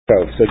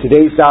So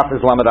today's daf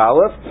is Lamed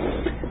Aleph,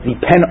 the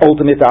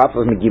penultimate daf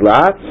of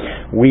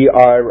Megillah. We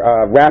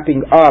are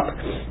wrapping up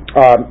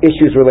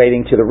issues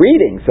relating to the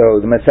reading.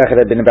 So the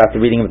Masechet had been about the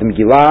reading of the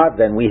Megillah.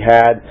 Then we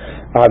had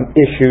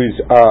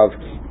issues of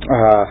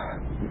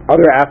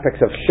other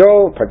aspects of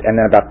Shul, and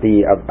then about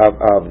the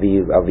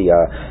reading of the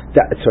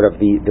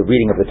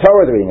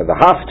Torah, the reading of the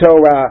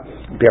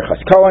Haftorah,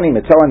 Birchas Kohanim,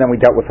 and so on. Then we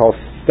dealt with whole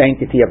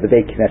sanctity of the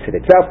Beit Knesset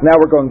itself. Now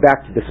we're going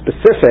back to the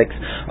specifics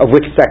of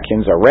which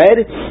sections are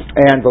read,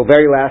 and the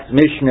very last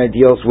Mishnah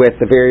deals with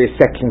the various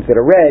sections that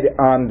are read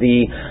on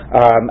the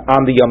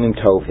Yomim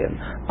Tovim.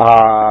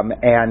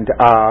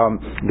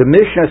 The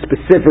Mishnah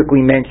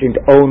specifically mentioned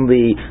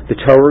only the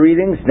Torah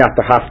readings, not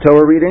the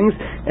Haftorah readings,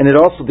 and it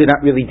also did not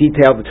really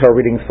detail the Torah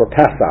readings for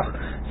Pesach.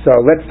 So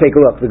let's take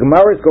a look. The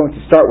Gemara is going to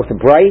start with the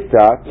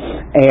Braita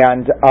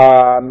and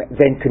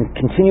then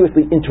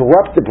continuously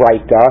interrupt the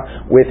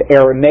Braita with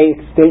Aramaic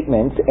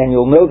statements, and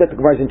you'll know that the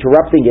Gemara is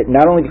interrupting it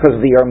not only because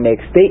of the Aramaic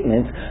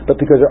statements, but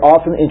because they're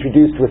often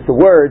introduced with the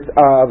words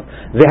of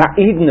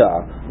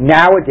V'ha'idna,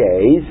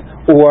 nowadays,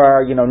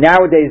 or,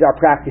 nowadays our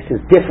practice is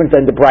different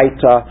than the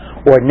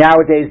Braita, or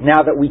nowadays,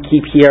 now that we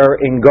keep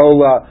here in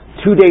Gola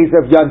 2 days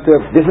of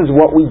Yontif, this is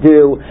what we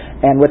do.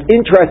 And what's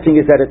interesting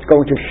is that it's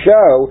going to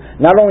show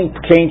not only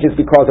changes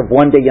because of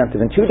 1 day Yontif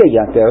and 2 day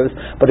Yontifs,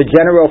 but a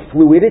general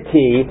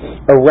fluidity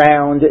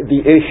around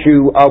the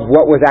issue of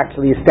what was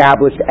actually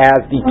established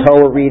as the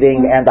Torah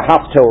reading and the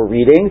Haftorah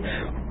reading.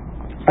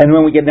 And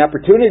when we get an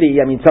opportunity,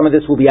 some of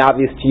this will be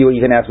obvious to you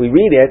even as we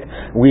read it.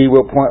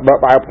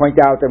 I'll point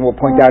out, and we'll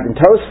point out in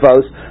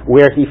Tosfos,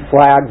 where he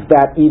flags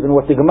that even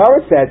what the Gemara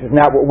says is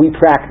not what we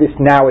practice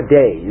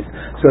nowadays.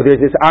 So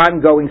there's this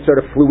ongoing sort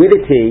of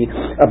fluidity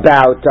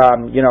about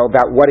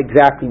what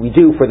exactly we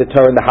do for the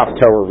Torah and the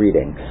Haftorah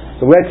reading.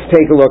 So let's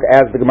take a look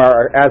as the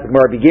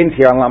Gemara begins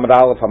here on Lamed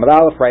Aleph,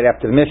 right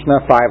after the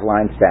Mishnah, 5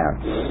 lines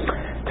down.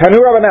 Tanu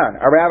Rabbanan,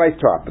 our rabbis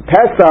taught,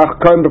 Pesach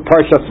come to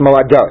Parshas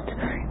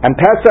Moadot. And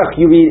Pesach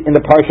you read in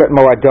the Parshat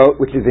Moadot,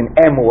 which is in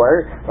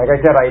Emor. Like I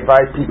said, I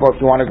advise people if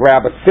you want to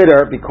grab a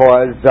siddur,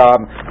 because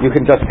you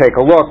can just take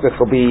a look. This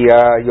will be,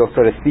 you'll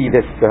sort of see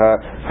this,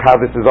 how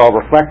this is all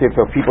reflected.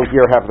 So if people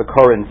here have the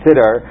Koran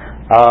siddur,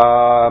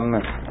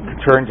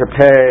 turn to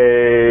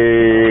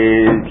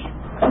page,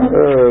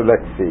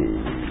 let's see.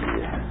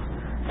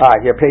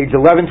 Here, page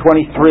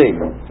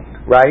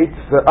 1123, right?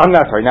 I'm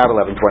not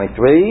 1123.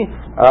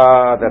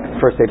 That's the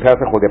first day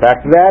Pesach, we'll get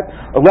back to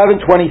that.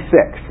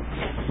 1126.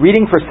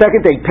 Reading for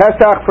second day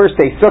Pesach, first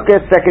day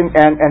Sukkot, second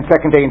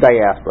day in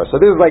diaspora. So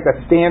this is like a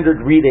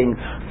standard reading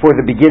for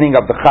the beginning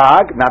of the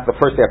Chag, not the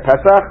first day of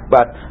Pesach,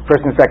 but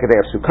first and second day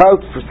of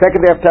Sukkot. For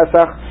second day of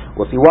Pesach,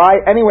 we'll see why.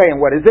 Anyway,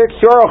 and what is it?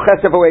 Shoro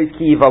Chesed V'Oez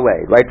Ki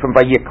Yivalei, right from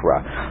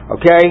Vayikra.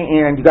 Okay,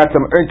 and you got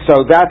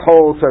so that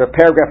whole sort of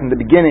paragraph in the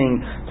beginning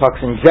talks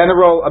in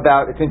general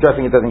about. It's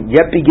interesting. It doesn't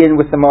yet begin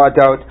with the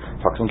Moadot.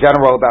 Talks in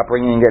general about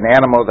bringing an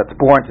animal that's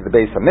born to the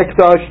base of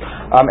Mikdash,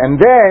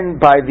 and then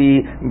by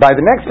the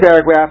next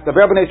paragraph, the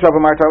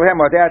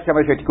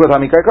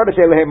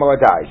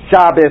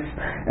Shabbos,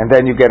 and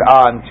then you get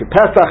on to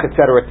Pesach,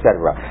 etc.,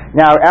 etc.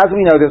 Now, as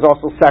we know, there's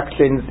also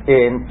sections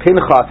in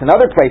Pinchas and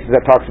other places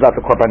that talks about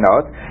the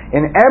Korbanot.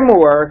 In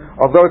Emor,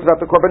 although it's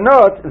about the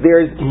Korbanot,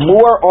 there's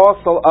more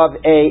also of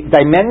a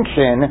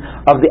dimension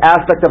of the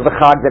aspect of the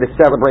Chag that is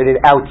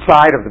celebrated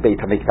outside of the Beit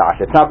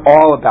HaMikdash. It's not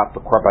all about the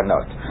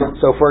Korbanot.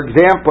 So, for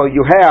example,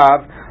 you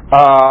have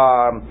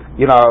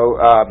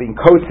being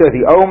kotza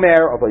the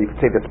Omer, although you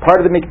could say that's part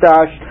of the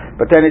Mikdash,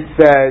 but then it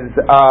says,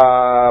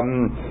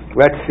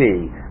 let's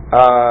see,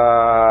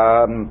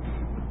 by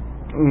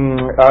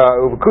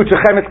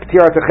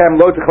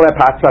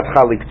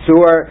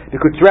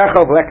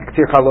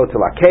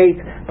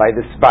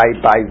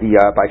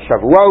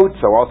Shavuot,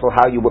 so also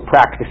how you would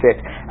practice it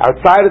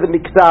outside of the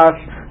Mikdash.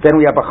 Then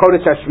we have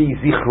B'chodesh Hashvi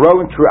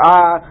Zichron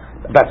Tru'ah,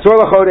 Batzor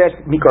L'chodesh,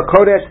 Mikra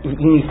Kodesh,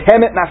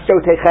 Initem et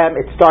Nafshotechem.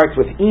 It starts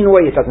with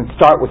Inui, it doesn't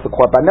start with the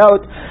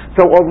Korbanot.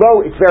 So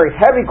although it's very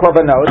heavy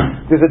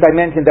Korbanot, there's a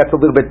dimension that's a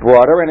little bit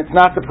broader, and it's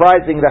not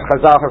surprising that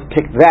Chazal have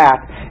picked that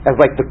as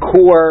like the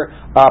core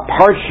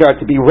parsha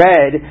to be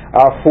read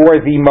for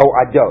the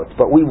Moadot.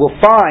 But we will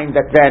find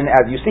that then,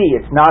 as you see,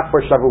 it's not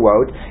for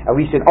Shavuot. At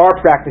least in our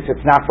practice,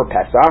 it's not for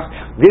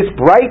Pesach. This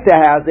Braita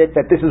has it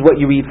that this is what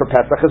you read for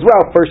Pesach as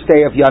well. First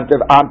day of Yontiv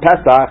on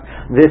Pesach.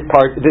 This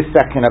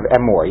section of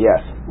Emor.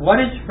 Yes. What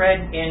is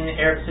read in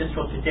Eretz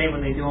Yisrael today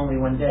when they do only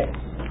 1 day?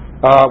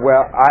 It's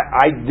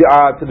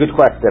a good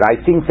question. I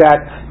think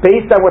that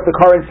based on what the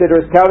Koran Siddur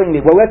is telling me,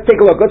 well, let's take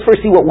a look. Let's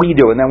first see what we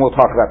do, and then we'll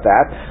talk about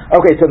that.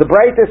 Okay, so the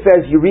Braita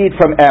says you read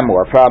from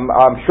Emor, from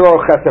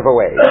Shoro Chesed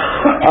V'Oez.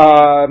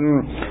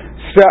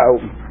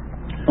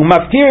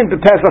 Umaftirin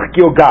b'Pesach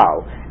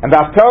Gilgal, and the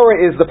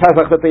Haftorah is the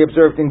Pesach that they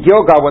observed in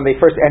Gilgal when they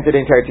first entered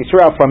into Eretz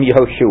Yisrael from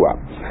Yehoshua.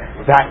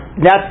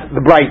 That's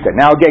the Breita.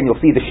 Now again, you'll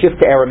see the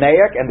shift to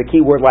Aramaic and the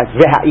key word like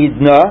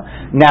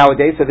V'ha'idna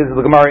nowadays. So this is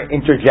the Gemara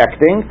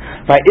interjecting.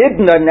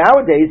 V'ha'idna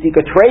nowadays,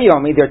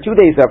 Yikatrayomi, there are 2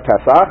 days of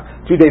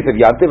Pesach, 2 days of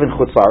Yantiv in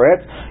Chutz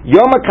La'aretz.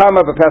 Yom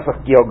HaKama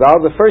v'Pesach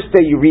Gilgal. The first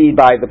day you read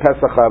by the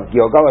Pesach of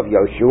Gilgal of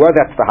Yoshua.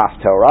 That's the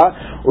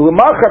Haftorah.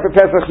 U'L'Machar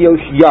v'Pesach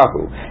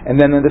Yoshiyahu. And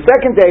then on the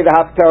second day, the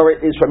Haftorah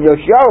is from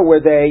Yoshiyahu,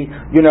 where they,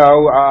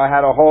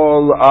 had a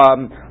whole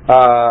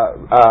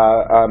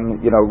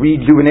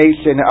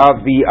rejuvenation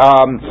of the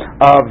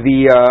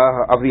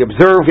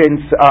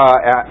observance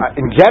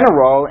in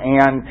general,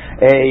 and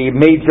a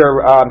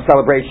major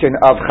celebration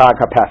of Chag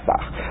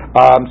HaPesach.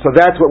 So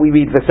that's what we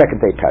read the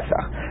second day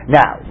Pesach.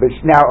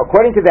 Now,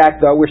 according to that,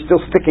 though, we're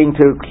still sticking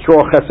to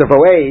Shor Chesed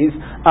Vo'ez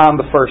on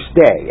the first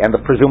day, and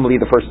presumably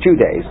the first 2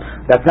 days.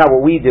 That's not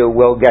what we do.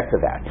 We'll get to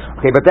that.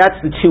 Okay, but that's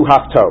the 2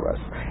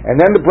 Haftorahs. And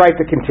then the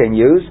Breita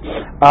continues.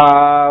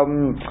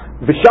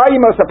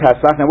 V'shayimos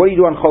Pesach. Now, what do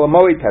you do on Chol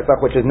HaMoed Pesach,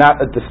 which is not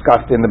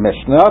discussed in the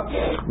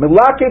Mishnah?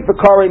 Milakit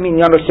v'karei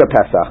minyanos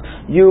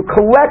Pesach. You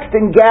collect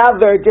and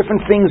gather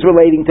different things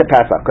relating to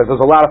Pesach, because there's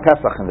a lot of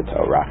Pesach in the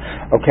Torah.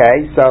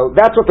 Okay, so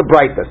that's what the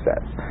Breita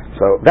says.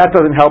 So that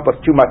doesn't help us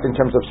too much in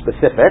terms of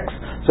specifics.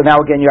 So now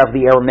again you have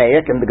the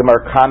Aramaic and the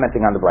Gemara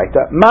commenting on the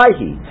Breita.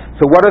 Mahi.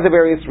 So what are the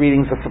various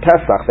readings of the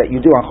Pesach that you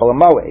do on Chol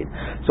HaMoed?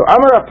 So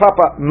Amar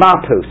Papa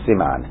Mapu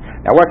Siman.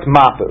 Now what's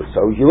Mapu?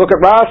 So you look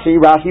at Rashi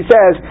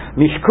says,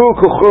 Mishku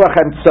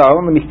kuchulachem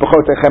tzon,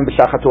 mishpachotechem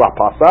b'shachatu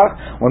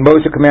ha-Pasach, when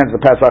Moshe commands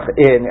the Pesach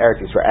in Eretz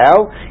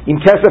Yisrael. Im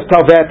Kesef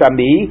Talvet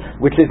Ami,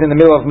 which is in the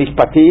middle of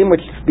Mishpatim, which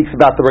speaks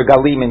about the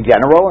Regalim in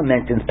general, and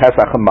mentions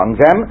Pesach among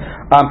them.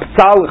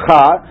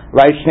 Psalcha,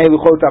 right, Shnei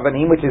Luchot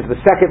Avanim, which is the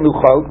second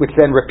Luchot, which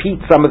then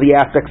repeats some of the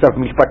aspects of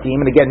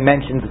Mishpatim, and again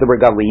mentions the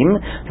Regalim.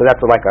 So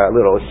that's like a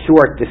little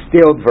short,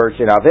 distilled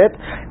version of it.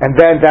 And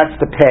then that's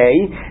the Pei.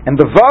 And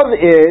the Vav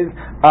is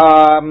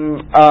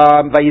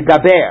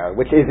Vayidaber,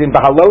 which is in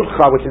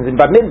Bahalotcha, which is in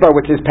Bamidbar,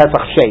 which is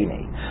Pesach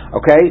Sheni.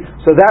 Okay,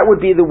 so that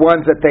would be the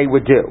ones that they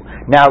would do.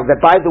 Now,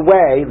 that by the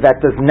way, that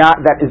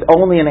is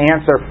only an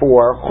answer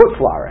for Chutz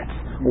La'aretz.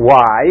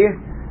 Why?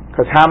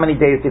 Because how many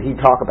days did he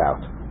talk about?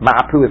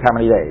 Ma'apu is how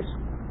many days?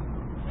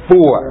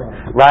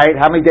 4, right?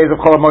 How many days of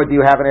Chol HaMoed do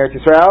you have in Eretz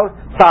Yisrael?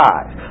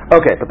 5.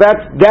 Okay, but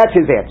that's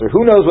his answer.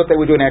 Who knows what they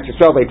would do in Eretz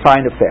Yisrael? They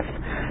find a 5th.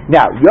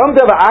 Now, Yom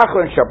Tov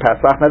Ha'achron Shel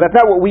Pesach. Now, that's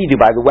not what we do,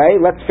 by the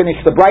way. Let's finish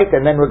the Breita,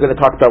 and then we're going to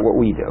talk about what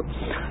we do.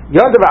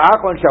 Yom Tov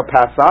Ha'achron Shel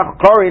Pesach,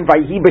 Korin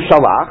Vayhi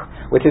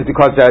B'Shalach, which is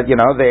because they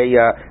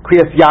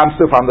Kriyas Yam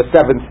Suf on the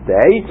 7th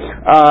day,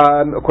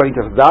 according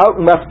to Chazal.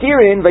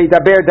 Mafkirin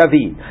Vaydaber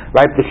David,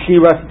 right? The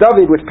Shiras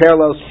David, which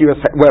parallels Shiras,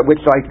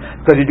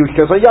 because you do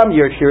Shiras Yam,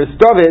 you're Shiras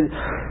David,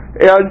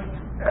 and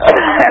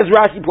as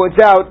Rashi points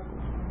out,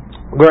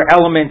 there are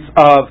elements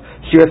of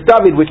Shiras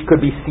David which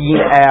could be seen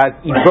as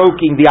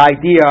evoking the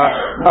idea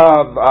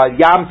of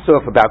Yam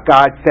Suf, about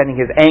God sending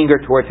His anger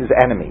towards His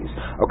enemies.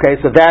 Okay,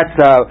 so that's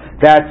the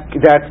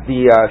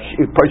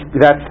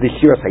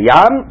Shiras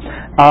Hayam.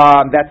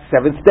 That's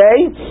 7th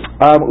day.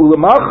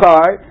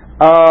 Ulamachar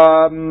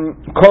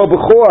Kol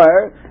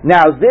B'chor.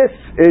 Now this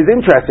is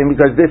interesting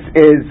because this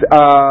is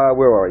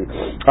where are we?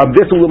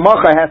 This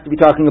Ulamacha has to be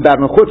talking about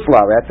in Chutz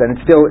La'aretz, and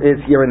it still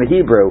is here in the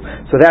Hebrew.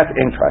 So that's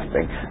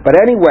interesting. But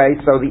anyway,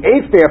 so the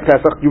 8th day of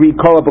Pesach you read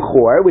Kol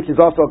B'chor, which is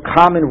also a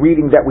common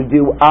reading that we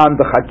do on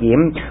the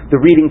Chagim, the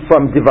reading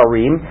from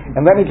Devarim.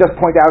 And let me just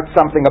point out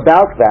something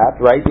about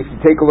that. Right? If you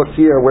take a look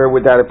here, where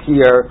would that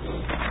appear?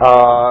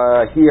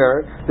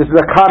 Here, this is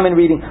a common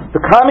reading.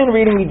 The common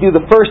reading we do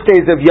the first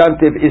days of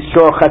Yantiv is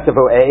Shor Chesed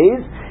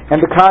Vo'ez,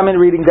 and the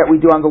common reading that we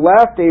do on the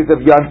last days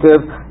of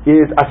Yantiv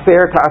is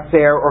Aser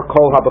Ta'aser or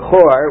Kol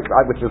HaBechor,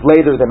 which is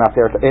later than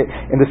Aser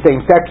in the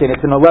same section.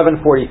 It's in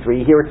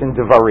 1143. Here it's in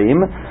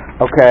Devarim.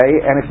 Okay,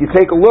 and if you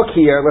take a look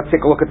here, let's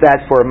take a look at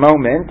that for a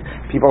moment.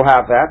 People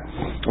have that,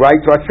 right?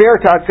 So Aser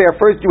Ta'aser,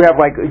 first you have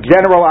like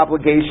general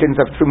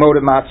obligations of Trumot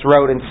and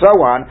Matzrot and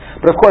so on,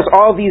 but of course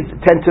all these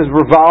tend to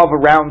revolve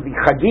around the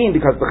Chagim,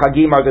 because the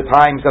Chagim are the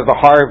times of the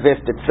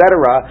harvest,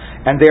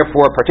 etc., and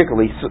therefore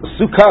particularly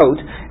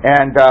Sukkot,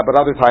 and but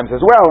other times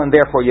as well, and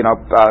therefore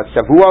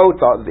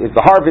Shavuot is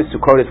the harvest,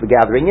 Sukkot is the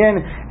gathering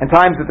in, and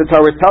times that the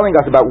Torah is telling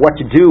us about what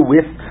to do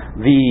with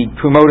the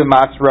Trumot and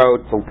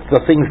Matzrot, the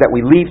things that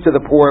we leave to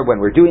the poor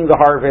when we're doing the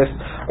harvest.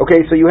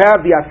 Okay, so you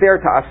have the Aser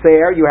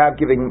Ta'aser, you have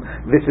giving,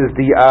 this is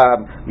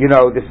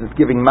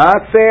giving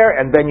Matzah,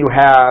 and then you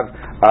have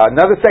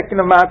another section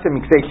of Matzah,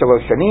 Miksei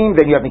Shalosh Shanim,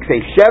 then you have Miksei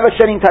Sheva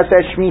Shanim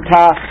Taseh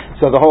Shemitah,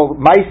 so the whole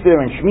Meiser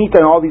and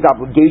Shemitah and all these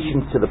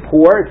obligations to the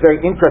poor. It's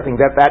very interesting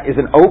that is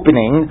an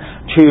opening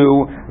to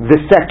the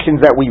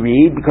sections that we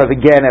read, because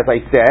again, as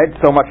I said,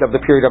 so much of the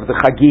period of the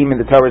Chagim in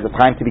the Torah is a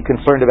time to be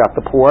concerned about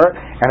the poor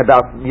and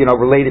about,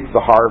 related to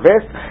the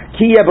harvest.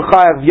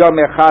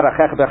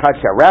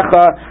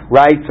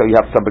 Right, so you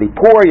have somebody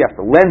poor, you have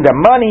to lend them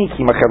money,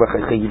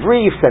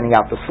 sending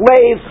out the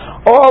slaves,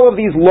 all of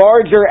these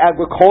larger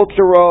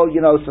agricultural,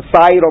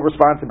 societal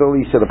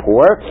responsibilities to the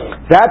poor.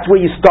 That's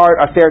where you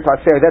start Aser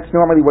Taser. That's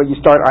normally where you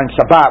start on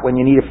Shabbat when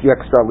you need a few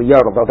extra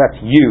liyot, although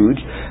that's huge.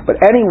 But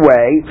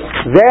anyway,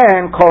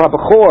 then Kol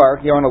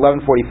HaBechor, here on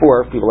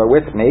 1144, if people are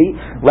with me,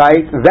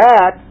 right,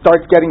 that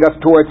starts getting us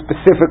towards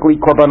specifically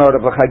Korbanot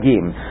of the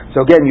Chagim.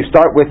 So again, you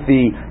start with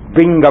the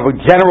bringing of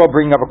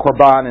a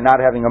korban and not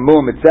having a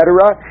mum, etc.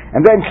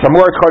 And then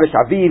Shamor Chodesh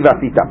Aviv,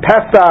 Asita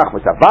Pesach,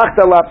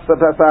 V'Savachta Lav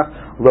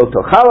Pesach, Lo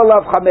Tochal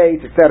Alav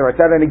Chametz, etc.,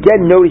 etc. And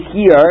again, note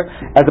here,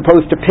 as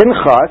opposed to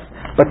Pinchas,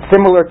 but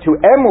similar to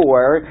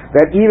Emor,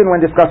 that even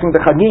when discussing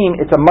the Chagim,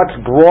 it's a much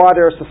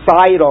broader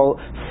societal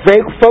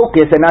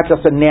focus and not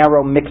just a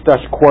narrow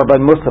Mikdash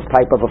Korban Musaf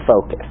type of a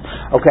focus.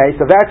 Okay,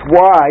 so that's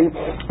why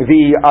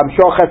the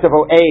Shor Chesed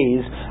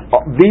O'ez,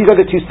 these are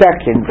the two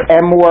sections,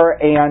 Emor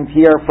and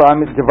here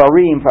from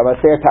Devarim, from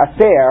Aser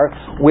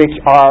Taser, which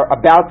are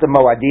about the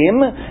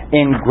Moadim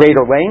in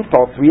greater length,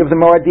 all three of the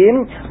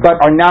Moadim, but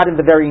are not in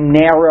the very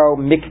narrow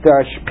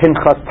Mikdash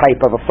Pinchas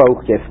type of a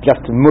focus,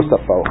 just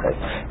Musaf focus.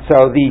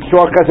 So the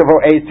Shor Chesed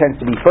O'ez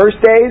tends to be first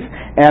days,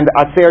 and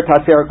Aser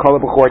Taser Kol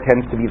HaBechor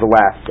tends to be the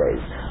last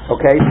days.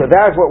 Okay, so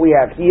that's what we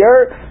have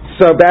here.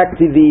 So back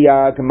to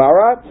the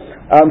Gemara.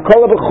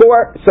 Kol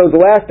HaBechor, so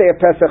the last day of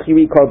Pesach you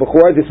read Kol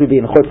HaBechor, this would be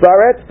in Chutz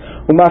La'aretz.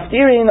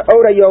 Umaftirin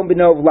Od Hayom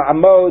B'Nov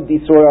La'amod, the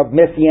sort of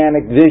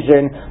messianic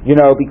vision,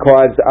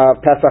 because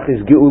Pesach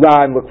is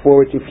Geula and look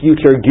forward to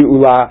future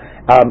Geula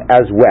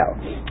as well.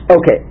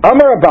 Okay,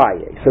 Amar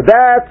Abaye, so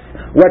that's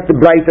what the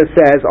Brisa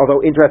says, although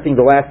interesting,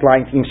 the last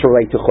line seems to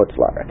relate to Chutz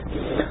La'aretz.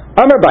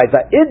 Amar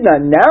Abaye, Idna,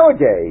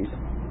 nowadays,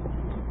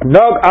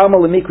 Nog Alma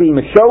Lemikri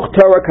Meshoch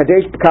Torah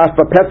Kadesh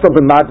B'Kaspa Pesach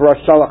B'Madra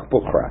Shalach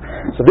Bukhra.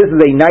 So this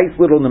is a nice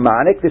little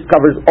mnemonic. This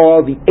covers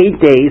all the 8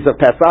 days of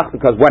Pesach,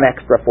 because one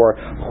extra for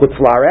Chutz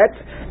La'aretz.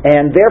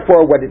 And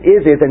therefore what it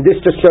is, and this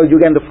just shows you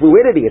again the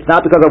fluidity. It's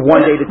not because of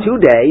 1 day to 2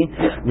 day.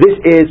 This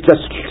is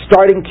just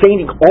starting,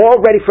 changing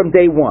already from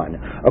day one.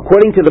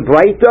 According to the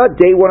Breita,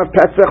 day one of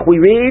Pesach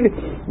we read,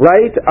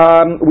 right?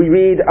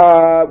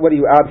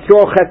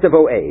 Shor Chesed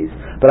O'ez.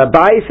 But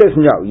Abai says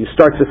no. You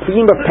start the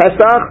theme of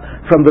Pesach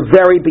from the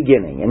very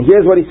beginning. And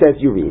here's what he says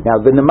you read.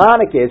 Now the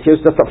mnemonic is,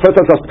 first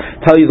I'll just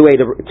tell you the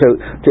way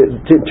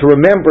to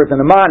remember the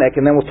mnemonic,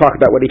 and then we'll talk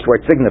about what each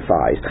word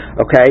signifies.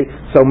 Okay?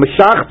 So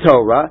Meshach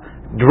Torah,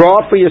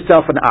 draw for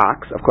yourself an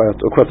ox. Of course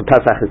the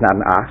Pesach is not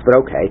an ox, but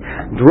okay.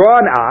 Draw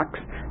an ox,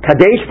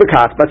 Kadesh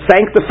B'Kas, but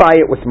sanctify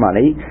it with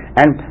money,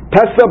 and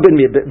Pesach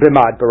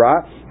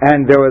B'Madbara,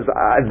 and there was,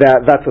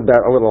 that's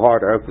about a little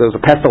harder. There was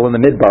a pestle in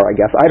the midbar, I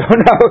guess. I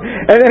don't know.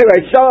 And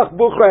anyway, Shalach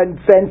Buchra,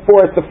 and send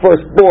forth the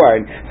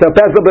firstborn. So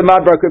Pesach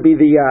B'Madbar could be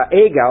the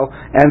Egel,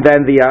 and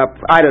then the,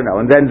 I don't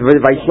know, and then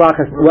Vaishlach,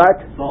 what?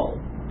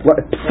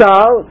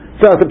 Psal.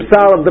 So the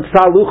Psal of the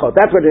Psal Luchot.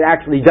 That's what it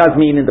actually does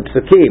mean in the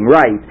Psukim,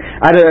 right?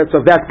 I don't know, so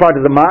that's part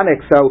of the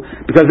mnemonic. So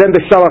because then the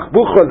Shalach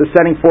Buchra, the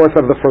sending forth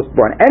of the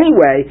firstborn.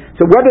 Anyway,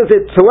 so what does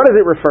it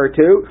refer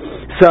to?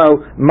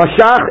 So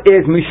Mashach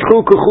is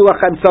Mishchu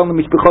Kuchulachem Som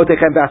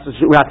Mishpuchotechem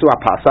V'Hatu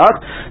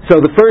HaPasach. So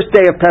the first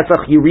day of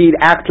Pesach you read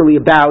actually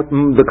about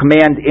the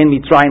command in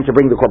Mitzrayim to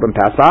bring the Korban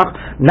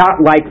Pesach, not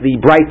like the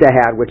Breita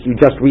had, which you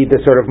just read the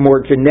sort of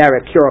more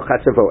generic Shor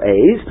Chesed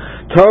O'ez.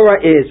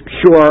 Torah is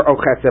Shor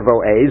Chesed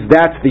O'ez.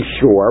 That's the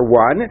Shor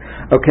one.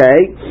 Okay.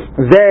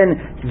 Then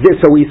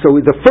so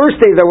the first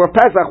day that we're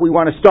Pesach, we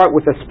want to start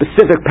with a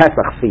specific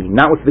Pesach theme,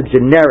 not with the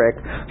generic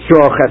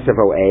Shor Chesed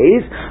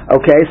O'ez.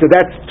 Okay. So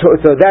that's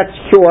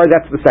Shor.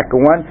 That's the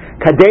second one.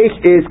 Kadesh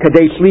is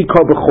Kadesh Li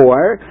Kol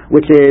Bechor,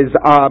 which is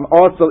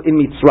also in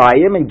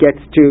Mitzrayim and gets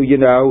to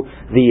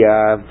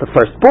the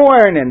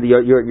firstborn, and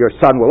your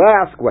son will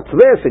ask, "What's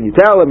this?" And you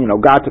tell him,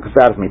 God took us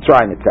out of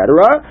Mitzrayim,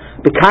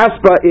 etc. The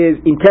Kaspa is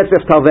in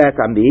Kesef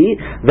Talvet Ami.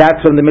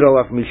 That's in the middle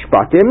of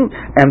Mishpatim,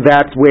 and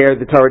that's where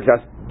the Torah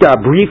just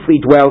briefly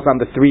dwells on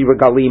the 3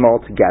 regalim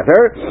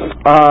altogether.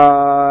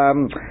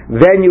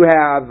 Then you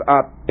have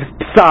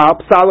Psal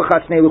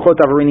L'Chasnei Luchot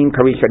Avarinim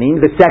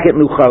Karishanim, the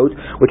second Luchot,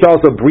 which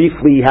also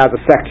briefly has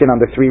a section on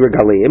the 3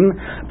 regalim.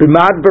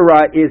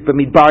 B'Madbara is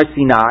B'Midbar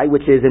Sinai,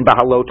 which is in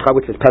Bahalotcha,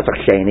 which is Pesach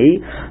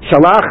Sheni.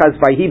 Shalach has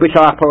Vayhi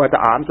B'Shalach Porat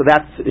Ha'am, so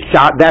that's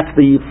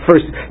the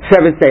first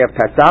 7th day of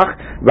Pesach,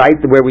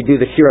 right, where we do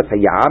the Shiras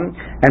Hayam.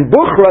 And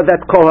Buchra,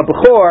 that's Kol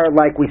HaBechor,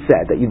 like we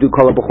said, that you do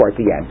Kol HaBechor at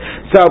the end.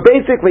 So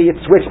basically it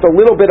switched a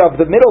little bit of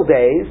the middle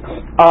days,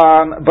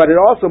 but it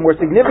also more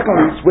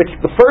significantly switched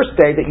the first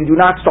day, that you do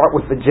not start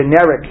with the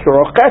generic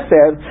Shor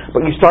Chesed,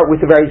 but you start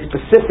with a very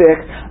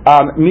specific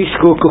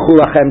Mishchu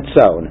Kuchulachem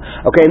Tzon.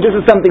 Okay, and this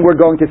is something we're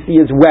going to see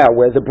as well,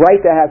 where the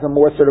Breita has a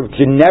more sort of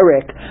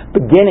generic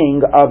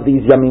beginning of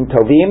these Yamim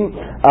Tovim.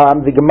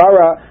 The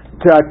Gemara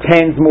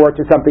tends more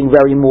to something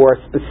very more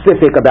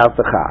specific about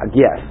the Chag.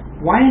 Yes?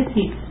 Why is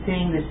he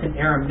saying this in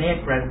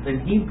Aramaic rather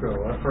than Hebrew?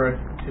 Or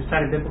to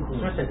cite a biblical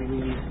source, I think we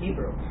use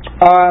Hebrew.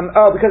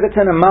 Because it's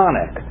a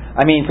mnemonic.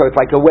 So it's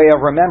like a way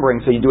of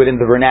remembering, so you do it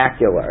in the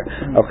vernacular.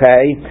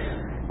 Okay?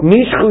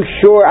 Mishchu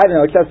Shor, I don't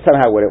know, it just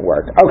somehow wouldn't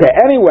work. Okay,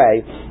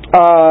 anyway,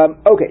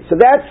 Okay, so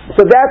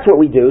that's what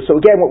we do. So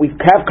again, what we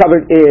have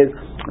covered is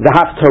the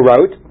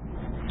Haftarot.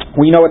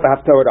 We know what the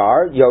Haftarot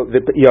are: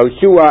 the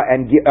Yoshua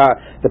and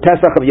the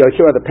Pesach of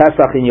Yoshua, the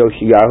Pesach in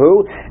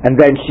Yoshiyahu, and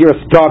then Shiras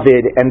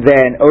David, and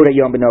then Oda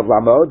Yom Benov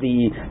Lamo,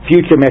 the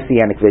future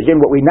messianic vision.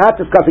 What we're not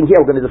discussing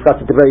here, we're going to discuss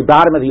at the very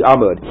bottom of the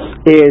Amud,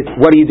 is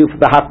what do you do for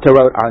the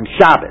Haftarot on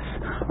Shabbos?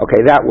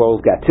 Okay, that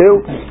we'll get to.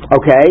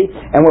 Okay,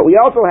 and what we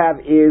also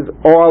have is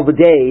all the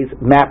days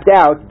mapped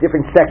out,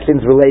 different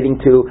sections relating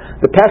to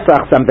the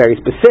Pesach, some very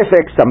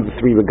specific, some the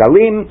three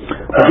regalim.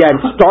 Again,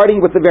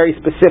 starting with the very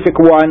specific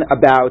one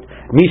about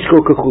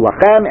Mishku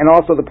Kuchulachem, and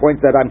also the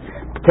point that I'm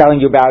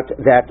telling you about,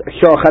 that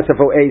Shor Chesef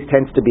O'ez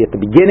tends to be at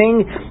the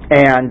beginning,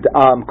 and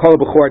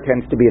Kol B'chor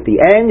tends to be at the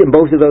end, and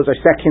both of those are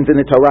sections in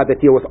the Torah that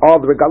deal with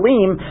all the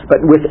regalim, but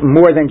with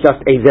more than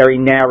just a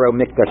very narrow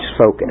mikdash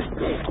focus.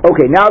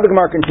 Okay, now the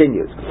Gemara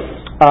continues.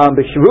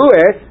 The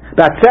Shavuos,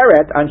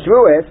 Batzeret, on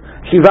Shavuos,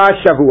 Shiva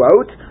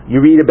Shavuot,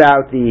 you read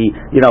about the,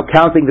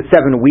 counting the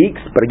 7 weeks,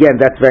 but again,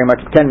 that's very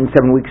much 10 and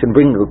 7 weeks and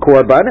bringing the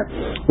korban.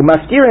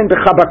 Umaskirin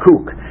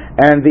b'Chabakuk,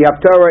 and the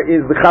Haftarah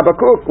is the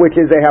Chabakuk, which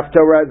is a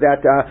Haftarah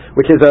that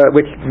which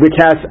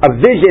has a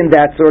vision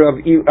that sort of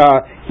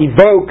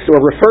evokes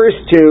or refers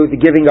to the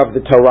giving of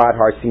the Torah at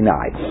Har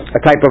Sinai, a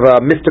type of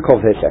a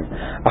mystical vision.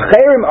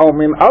 Acherim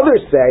Omrim,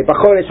 others say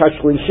B'chodesh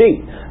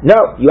HaShlishi.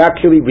 No, you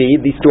actually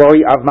read the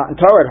story of Matan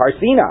Torah at Har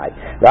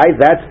Sinai, right?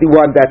 That's the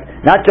one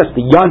that not just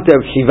the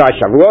Yontav Shiva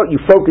Shavuot. You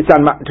focus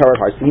on Matan Torah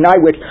at Har Sinai,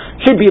 which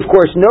should be, of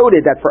course,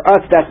 noted that for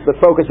us that's the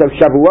focus of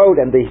Shavuot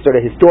and the sort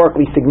of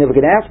historically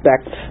significant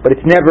aspect, but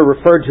it's never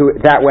referred to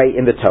that way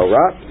in the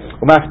Torah.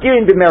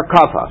 Umaskirin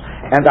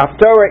b'Merkava, and the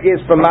Haftarah is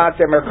from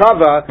Maaser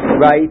Merkava,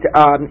 right?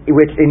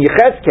 Which in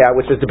Yechezkel,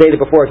 which was debated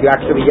before if you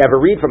actually ever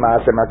read from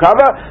Maaser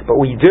Merkava, but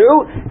we do,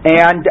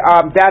 and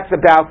that's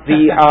about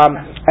the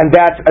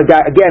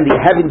again the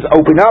heavens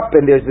open up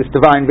and there's this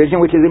divine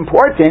vision, which is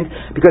important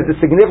because the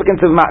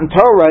significance of Matan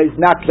Torah is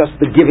not just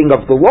the giving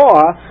of the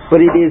law, but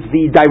it is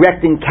the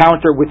direct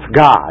encounter with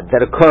God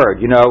that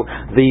occurred.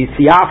 The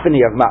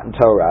theophany of Matan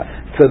Torah.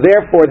 So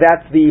therefore,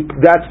 that's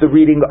the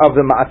reading of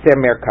the Maaser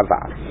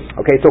Merkava.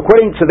 Okay, so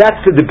that's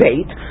the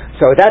debate.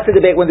 So that's a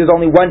debate when there's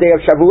only one day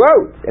of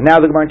Shavuot, and now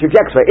the Gemara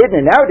interjects.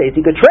 Nowadays,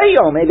 you could trade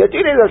maybe there are 2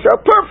 days of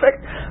Shavuot.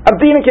 Perfect.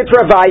 Abdin and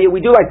Kitravaya,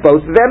 we do like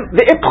both of them.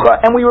 The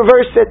Ipcha, and we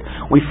reverse it.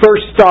 We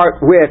first start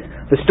with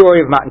the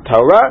story of Matan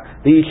Torah,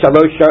 the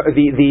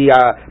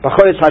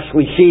B'chodesh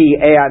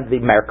HaShlishi, and the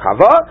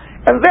Merkava.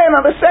 And then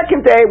on the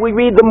second day, we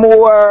read the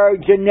more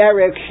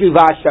generic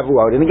Shiva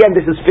Shavuot. And again,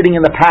 this is fitting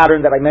in the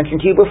pattern that I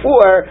mentioned to you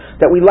before,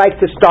 that we like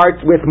to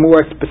start with more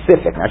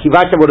specific. Now,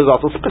 Shiva Shavuot is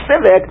also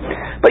specific,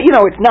 but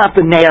it's not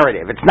the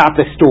narrative, it's not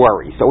the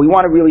story. So we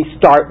want to really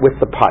start with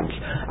the punch.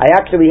 I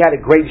actually had a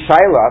great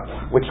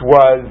shaila, which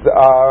was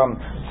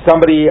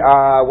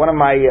one of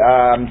my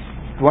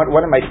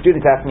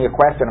students asked me a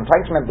question. I'm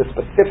trying to remember the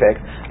specifics,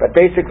 but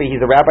basically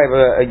he's a rabbi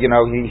of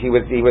he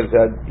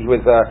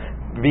was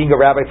being a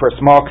rabbi for a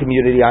small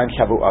community on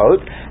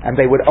Shavuot, and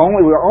we were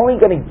only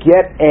going to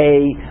get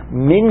a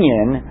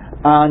minyan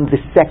on the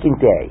second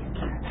day.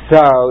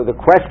 So the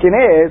question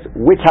is,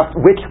 which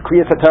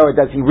Kriyas HaTorah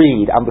does he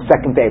read on the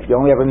second day if you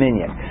only have a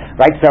minyan?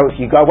 Right? So if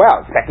you go,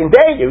 second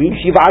day, you read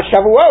Shiva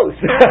Shavuot.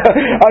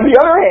 On the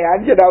other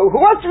hand, who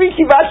wants to read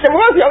Shiva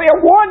Shavuot? You only have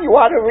one. You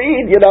want to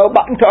read,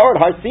 Matan Torah,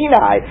 Har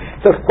Sinai.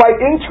 So it's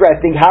quite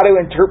interesting how to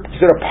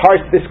sort of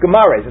parse this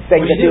Gemara. Is it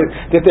saying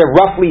that they're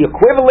roughly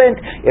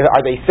equivalent?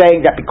 Are they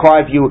saying that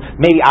because you,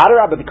 maybe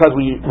Adarab, but because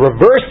we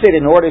reverse it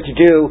in order to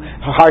do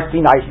Har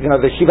Sinai,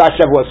 the Shiva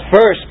Shavuot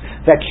first,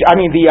 the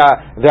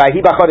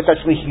Hiba Chodesh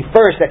HaShlishi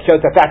first, that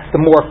shows that that's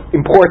the more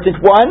important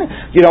one,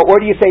 or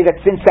do you say that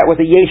since that was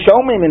a Yesh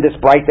Omrim in this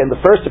bright, then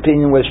the first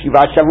opinion was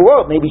Shiva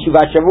Shavuot, maybe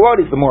Shiva Shavuot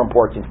is the more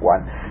important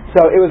one?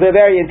 So it was a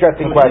very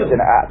interesting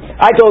question.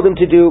 I told him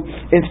to do,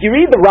 if you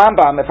read the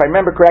Rambam, if I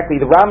remember correctly,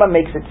 the Rambam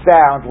makes it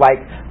sound like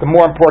the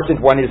more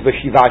important one is the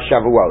Shiva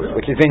Shavuot,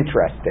 which is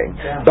interesting.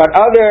 Yeah. But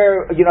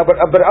other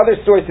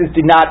sources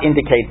do not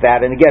indicate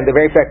that. And again, the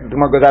very fact that the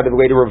Gemara goes out of the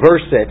way to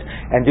reverse it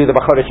and do the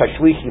B'chodesh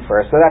HaShlishi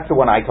first, so that's the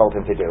one I told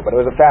him to do. But it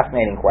was a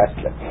fascinating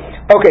question.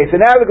 Okay,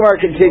 so now the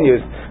Gemara continues.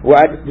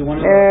 What?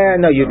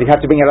 No, you have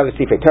to bring out other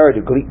Sifrei Torah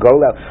to go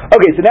out.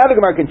 Okay, so now the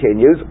Gemara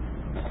continues.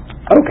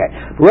 Okay,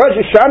 Rosh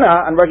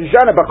Hashanah,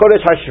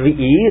 B'chodesh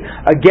HaShvi'i,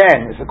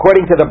 again,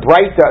 according to the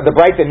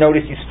Breita,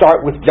 notice you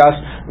start with just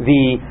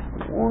the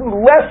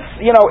less,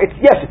 it's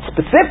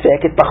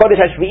specific, it's B'chodesh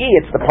HaShvi'i,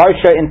 it's the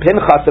Parsha in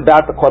Pinchas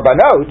about the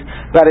Korbanot,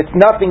 but it's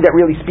nothing that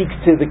really speaks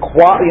to the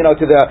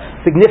to the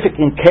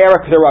significant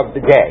character of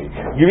the day.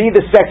 You read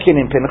the section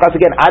in Pinchas,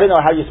 again, I don't know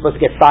how you're supposed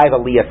to get 5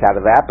 aliyahs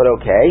out of that, but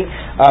okay,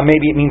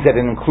 maybe it means that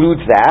it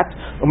includes that.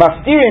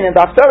 Umaftirin, and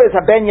the Haftarah is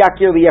Haben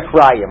Yakir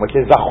L'Ephraim, which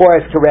is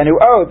Zachor Eskerenu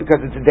Od,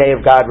 because it's a day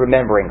of God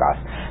remembering us.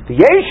 The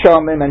Yesh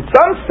Omrim, and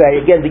some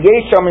say, again, the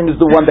Yesh Omrim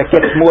is the one that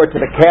gets more to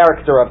the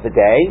character of the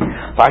day.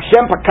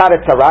 Hashem Pakadat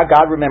Karet Sarah,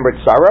 God remembered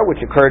Sarah,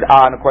 which occurred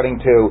on, according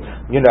to,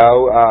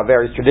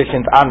 various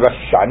traditions, on Rosh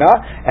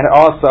Hashanah, and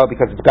also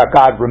because it's got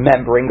God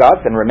remembering us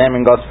and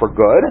remembering us for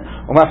good.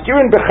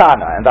 Umaftirin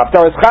Bechana, and the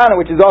Haftarah is Chana,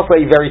 which is also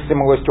a very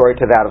similar story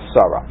to that of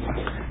Sarah.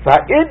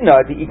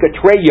 Va'idna the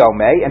ikatrei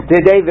yomei, and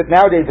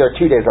nowadays there are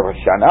 2 days of Rosh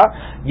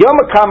Hashanah. Yom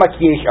Kama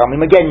Kiyesh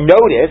Omim. Again,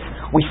 notice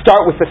we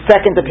start with the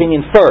second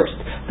opinion first.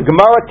 The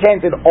Gemara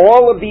tends in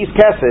all of these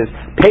cases,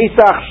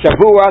 Pesach,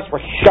 Shavuos,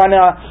 Rosh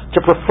Hashanah, to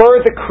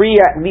prefer the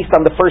Kriya, at least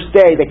on the first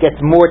day, that gets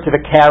more to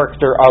the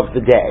character of the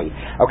day,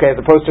 okay, as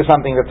opposed to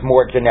something that's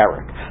more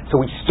generic. So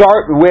we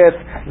start with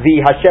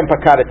the Hashem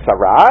Pakaret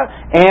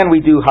Sarah, and we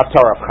do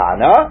Haftarah of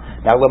Chana.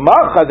 Now,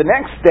 Lamacha, the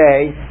next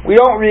day, we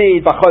don't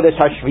read B'chodesh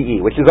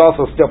HaShvi'i, which is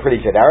also still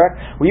pretty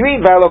generic. We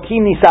read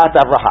V'Elokim Nisat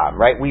Avraham,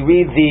 right? We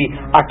read the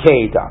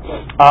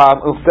Akedah.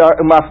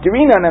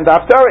 Umafterinan, and the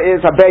Haftarah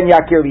is Haben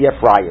Yakir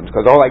Yefrayim,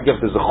 because all I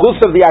give is the chus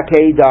of the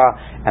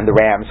Akedah, and the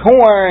ram's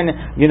horn,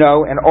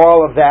 and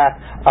all of that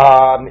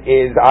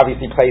is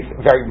obviously plays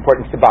very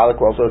important symbolic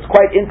role. So it's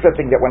quite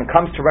interesting that when it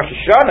comes to Rosh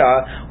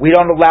Hashanah, we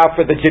don't allow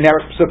for the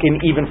generic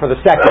psukim even for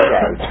the second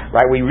day,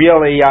 right? I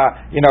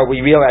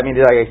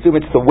assume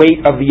it's the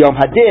weight of the Yom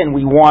Hadin.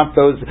 We want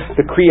the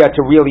Kriya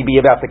to really be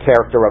about the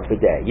character of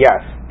the day. Yes?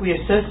 We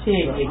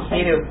associate the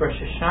Akedah with Rosh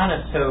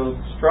Hashanah so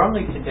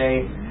strongly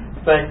today,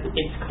 but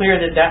it's clear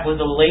that was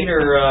a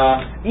later...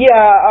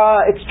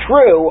 it's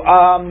true.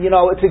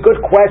 It's a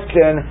good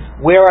question.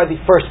 Where are the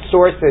first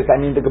sources? I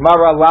mean, the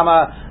Gemara,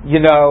 Lama,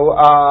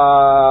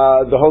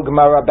 the whole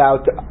Gemara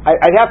about...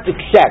 I'd have to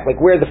check,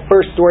 where are the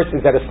first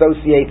sources that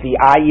associate the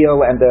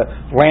Ayil and the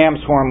ram's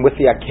horn with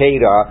the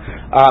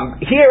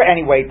Akedah. Here,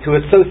 anyway,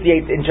 to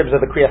associate in terms of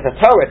the Kriyas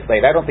HaTorah, it's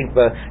late. I don't think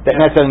that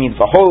necessarily means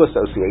the whole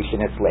association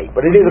is late,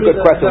 but it is a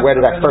good question, where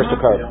did that first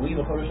occur?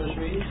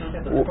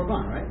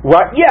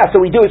 What? Yeah, so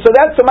we do it. So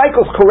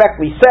Michael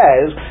correctly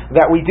says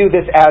that we do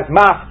this as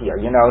maftir,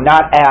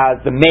 not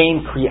as the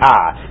main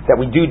kriyah, that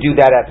we do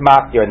that as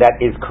maftir, and that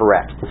is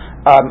correct.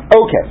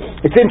 Okay.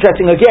 It's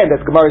interesting, again, that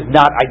the Gemara is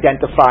not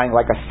identifying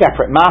like a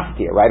separate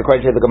maftir, right?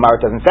 According to the Gemara,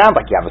 it doesn't sound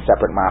like you have a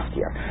separate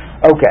maftir.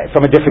 Okay,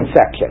 from a different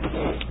section.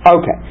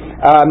 Okay.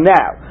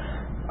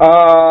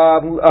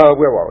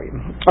 Where were we?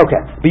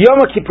 Okay.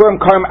 B'Yom Kippurim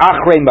Karm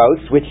Achrei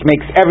Mos, which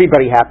makes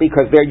everybody happy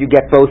because there you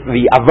get both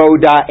the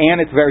avoda and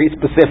it's very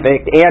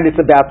specific and it's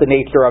about the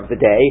nature of the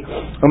day.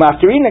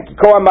 Umafterina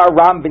Kikoamar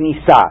Ram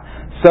B'Nisa.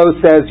 So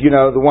says,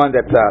 the one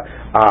that's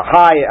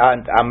high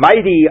and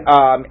mighty,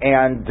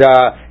 and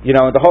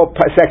the whole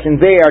section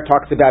there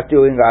talks about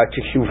doing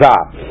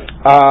teshuvah.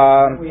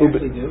 We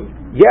actually do?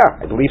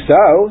 Yeah, I believe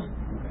so.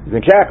 You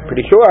can check,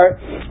 pretty sure.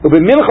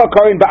 U'b'mincha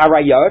karin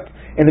ba'arayot.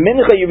 In the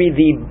Mincha, you read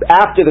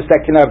after the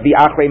section of the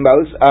Achrei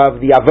Mos, of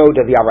the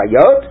Avodah, the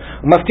Arayot.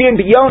 Maftirin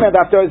b'Yonah, the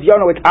Haftarah is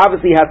Yonah, which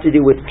obviously has to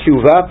do with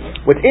Tshuva.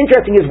 What's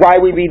interesting is why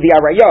we read the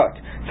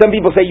Arayot. Some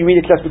people say you read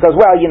it just because,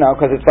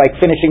 because it's like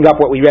finishing up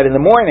what we read in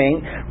the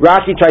morning.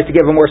 Rashi tries to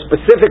give a more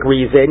specific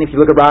reason. If you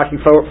look at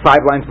Rashi 5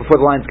 lines before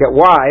the lines get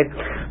wide,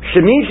 it's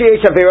a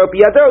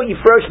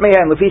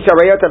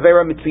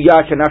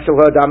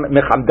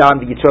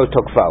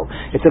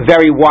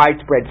very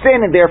widespread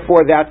sin, and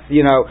therefore that's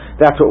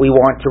what we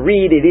want to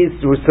read. It is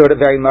sort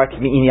of very much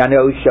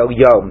mi'inyano shel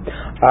yom.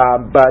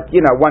 But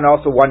one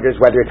also wonders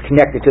whether it's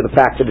connected to the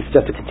fact that it's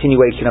just a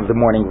continuation of the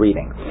morning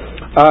reading.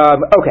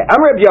 Okay, I'm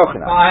Reb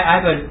Yochanan.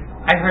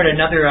 I heard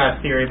another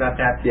theory about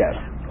that. Yes.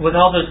 With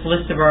all those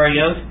lists of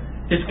Arayot,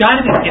 there's got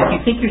to be, if you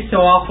think you're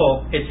so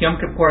awful, it's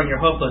Yom Kippur and you're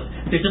hopeless,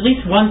 there's at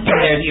least one thing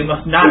there that you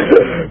must not do.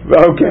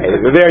 Okay,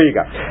 there you go.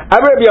 I'm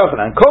Reb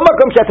Yochanan.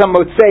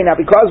 Now,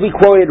 because we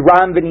quoted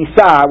Ram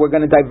V'Nisa, we're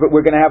going to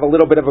have a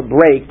little bit of a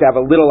break to have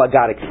a little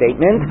agadic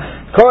statement.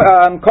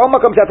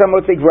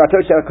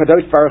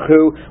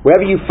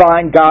 Wherever you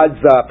find God's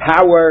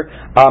power,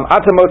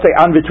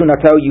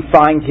 you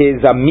find his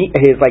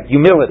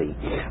humility.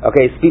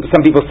 Okay,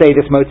 some people say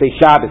this Motzei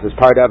Shabbos is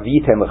part of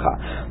Yiten Lecha.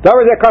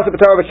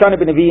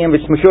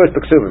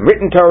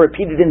 Written Torah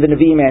repeated in the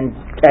Nevi'im and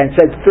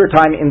said third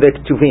time in the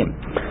Tuvim.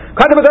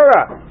 Right?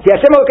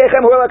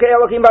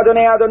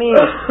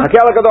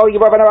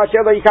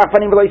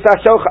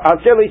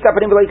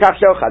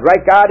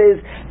 God is,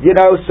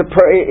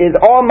 is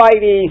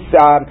almighty,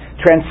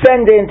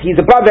 transcendent. He's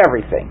above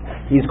everything.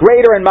 He's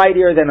greater and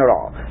mightier than it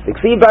all. And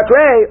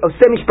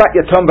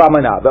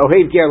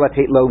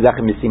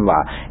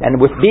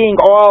with being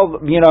all,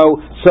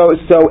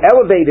 so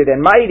elevated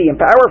and mighty and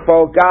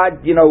powerful, God,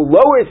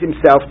 lowers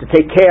himself to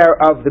take care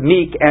of the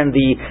meek and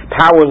the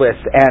powerless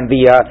and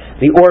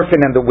the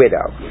orphan and the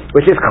widow,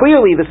 which is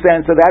clearly the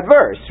sense of that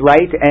verse,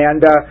 right?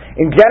 And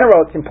in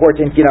general, it's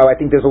important, I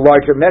think there's a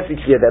larger message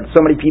here that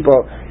so many people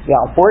Yeah,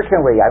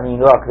 unfortunately, I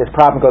mean, look, this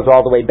problem goes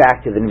all the way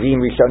back to the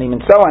Nevi'im, Rishonim, and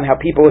so on, how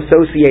people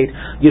associate,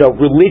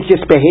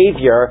 religious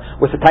behavior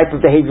with the type of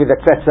behavior that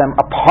sets them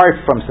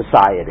apart from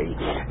society.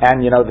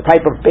 And, the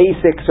type of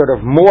basic sort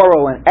of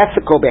moral and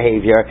ethical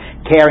behavior,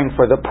 caring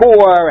for the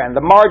poor and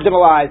the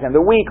marginalized and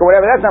the weak or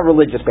whatever, that's not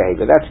religious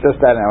behavior. That's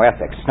just,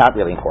 ethics. It's not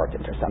really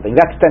important or something.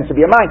 That tends to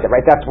be a mindset,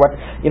 right? That's what,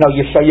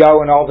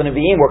 Yeshayahu and all the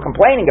Nevi'im were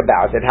complaining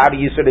about, that how do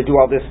you sort of do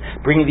all this,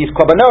 bringing these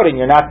korbanot,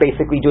 and you're not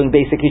basically doing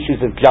basic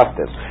issues of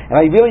justice. And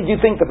I really do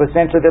think that the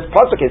sense of this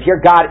pasuk is here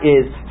God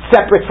is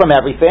separate from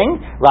everything,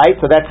 right?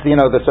 So that's the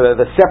sort of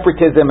the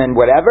separatism and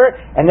whatever.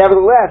 And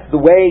nevertheless, the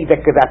way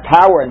that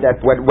power and that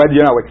what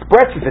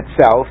expresses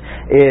itself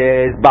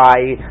is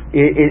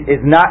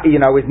not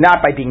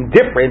by being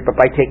different, but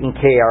by taking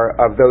care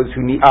of those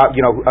who need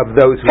of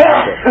those who need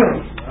it.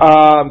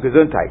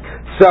 Gesundheit.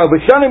 So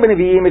b'shanim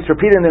b'nevi'im, it's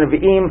repeated in the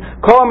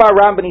Nevi'im. Kol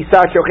maram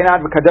b'nisa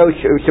shochinad v'kadosh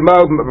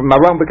shemo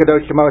maram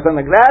v'kadosh shemo,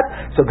 something like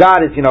that. So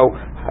God is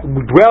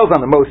dwells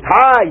on the Most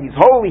High. He's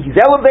holy. He's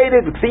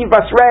elevated. V'ksiv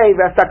basrei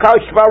v'astakal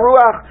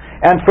shvaruach.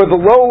 And for the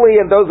lowly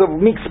and those of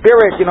meek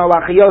spirit,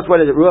 lachiyos,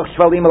 what is it? Ruach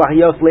shvalim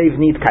lachiyos leiv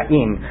nid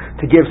kaim,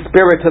 to give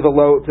spirit to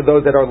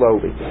those that are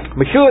lowly.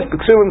 Meshuas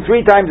b'ksurim,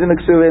 3 times in the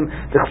ksurim.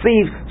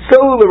 T'chsiv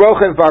solu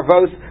l'rochev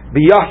varvos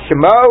b'yach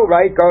shemo,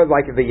 right? Goes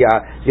like in the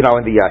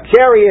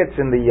chariots,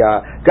 and the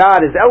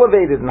God is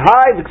elevated and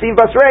high. V'ksiv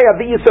basrei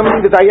avi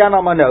yisomim v'dayan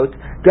almanot.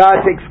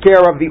 God takes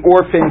care of the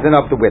orphans and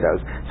of the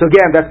widows. So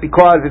again, that's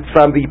because it's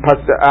from the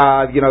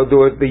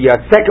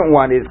second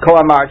one is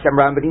Kol Amar Shem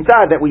Ram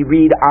B'Nitzad that we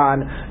read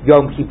on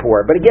Yom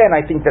Kippur. But again,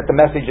 I think that the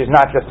message is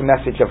not just a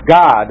message of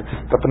God,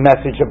 but the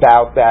message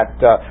about that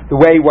the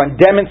way one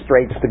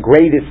demonstrates the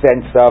greatest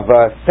sense of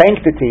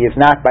sanctity is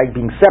not by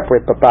being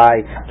separate, but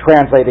by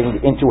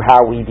translating into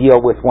how we deal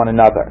with one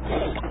another,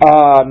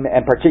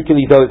 and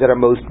particularly those that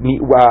are most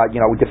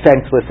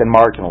defenseless and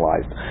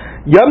marginalized.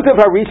 Yom Tov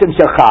Harishon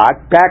Shel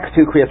Chag, back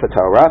to Kriyas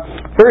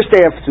HaTorah, first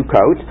day of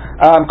Sukkot,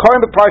 Kohen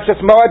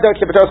B'Parshas Moadot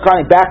Shabbatos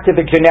Kohanim, back to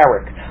the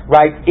generic,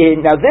 right?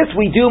 Now this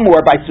we do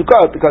more by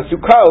Sukkot, because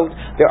Sukkot,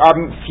 there are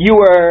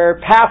fewer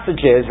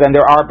passages than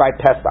there are by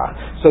Pesach.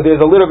 So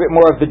there's a little bit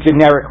more of the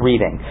generic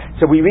reading.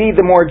 So we read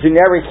the more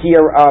generic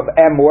here of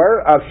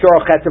Emor, of Shor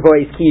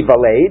Chetavois Ki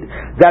Valed.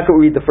 That's what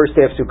we read the first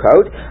day of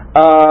Sukkot.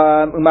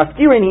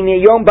 Umaskirin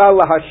Hine Yom Ba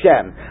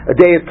LaHashem. A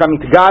day is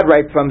coming to God,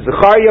 right, from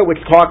Zechariah, which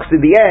talks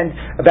in the end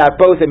about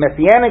both a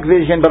messianic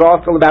vision, but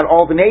also about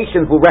all the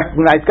nations will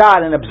recognize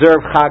God and observe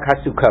Chag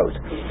HaSukkot.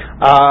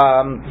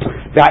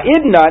 Now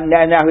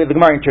the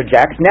Gemara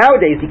interjects,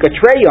 nowadays,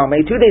 Hikatrei Yom,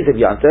 2 days of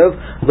Yom Tov,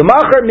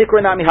 L'machar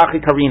Mikranami Hachi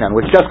Karinan,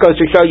 which just goes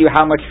to show you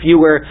how much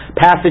fewer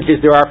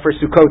passages there are for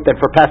Sukkot than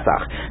for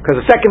Pesach.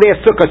 Because the second day of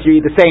Sukkot, you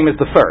read the same as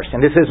the first.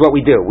 And this is what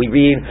we do. We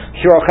read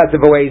Shor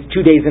Chetavois 2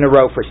 days in a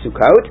row for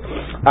Sukkot.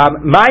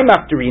 My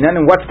Mafterinan,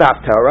 and what's the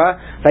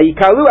Haftorah?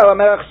 Vayikalu el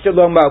HaMelech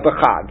Shlomo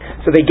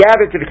b'Chag. So they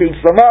gathered to the King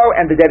Shlomo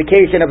and the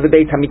dedication of the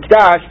Beit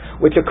HaMikdash,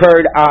 which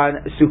occurred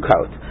on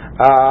Sukkot.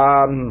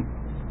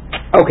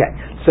 Okay,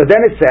 so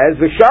then it says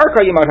V'shar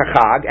Kol Yemot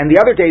HaChag, and the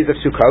other days of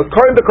Sukkot,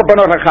 Korim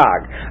b'Korbanot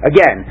HaChag.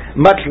 Again,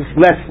 much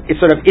less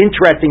sort of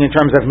interesting in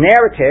terms of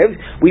narrative.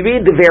 We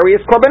read the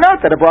various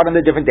korbanot that are brought on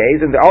the different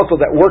days, and also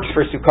that works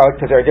for Sukkot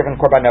because there are different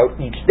korbanot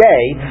each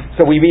day.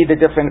 So we read the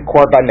different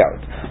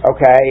korbanot.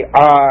 Okay.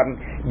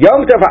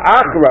 Yom Tov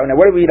HaAchron, and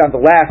what do we read on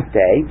the last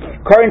day?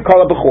 Korin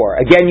Kol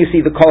HaBechor. Again, you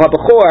see the Kol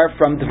HaBechor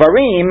from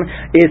Dvarim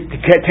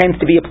tends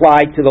to be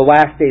applied to the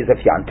last days of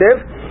Yom Tov.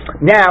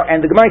 Now,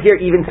 and the Gemara here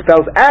even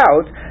spells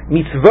out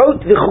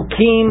mitzvot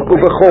v'chukim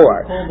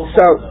ubechor.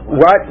 So,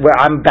 what? Well,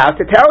 I'm about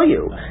to tell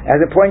you. As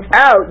it points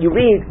out, you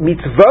read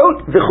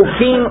mitzvot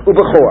v'chukim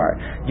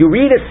ubechor. You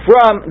read it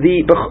from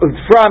the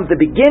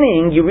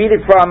beginning. You read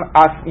it from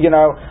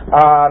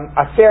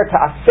aser to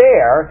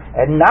aser,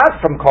 and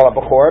not from kol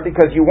habechor,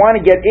 because you want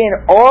to get in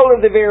all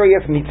of the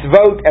various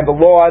mitzvot and the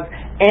laws,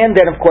 and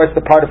then, of course,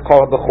 the part of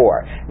Kol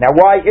HaBechor. Now,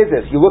 why is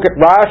this? You look at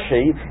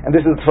Rashi, and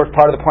this is the first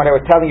part of the point I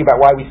was telling you about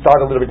why we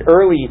start a little bit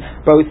early,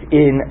 both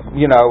in,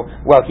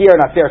 here in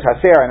Aser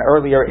Taser and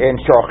earlier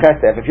in Shor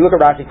Chesed. If you look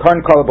at Rashi,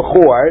 Karn Kol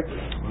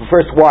HaBechor, the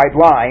first wide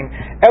line,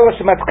 Ela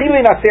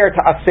Shematchilin Aser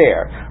to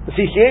Aser.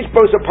 See, Sheyesh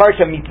Boso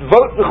Parsha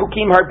Mitzvot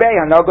V'chukim Harbei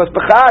Hanogos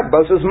B'chag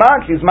Boso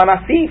Zman Shizman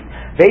Asif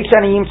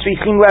Veishaniyim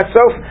Tzrichim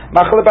Lesof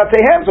Machal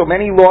Batehem. So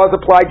many laws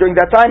apply during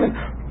that time, and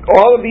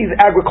all of these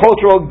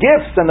agricultural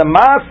gifts and the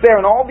maaser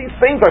and all these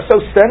things are so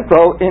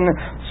central in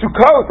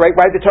Sukkot, right?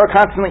 Why the Torah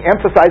constantly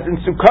emphasizes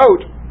in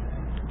Sukkot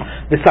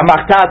the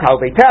samachtat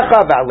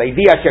halveitecha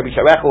va'levi asher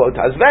b'sharecha lo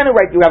tazvenu,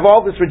 right? You have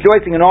all this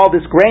rejoicing and all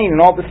this grain and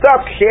all this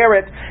stuff.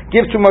 Share it.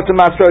 Give trumot to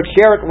masrot.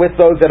 Share it with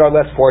those that are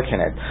less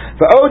fortunate.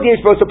 Va'od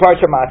yesh boso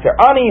parsha maser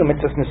ani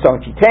u'mitzvos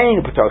neson titein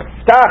u'patoch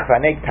stach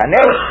v'aneg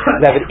taneh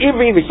levet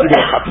ivri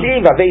v'shidei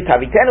chapshi v'avei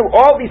tavitenu.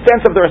 All these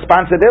sense of the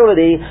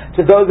responsibility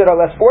to those that are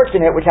less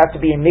fortunate, which has to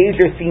be a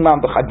major theme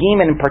on the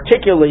Chagim and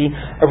particularly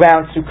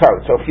around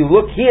Sukkot. So if you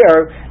look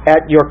here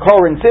at your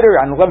Kol and Siddur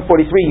on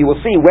 1143, you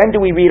will see when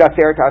do we read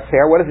Aser to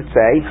Aser? What does it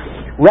say?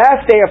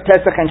 last day of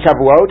Pesach and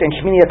Shavuot, and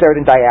Shmini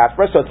Atzeret and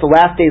Diaspora, so it's the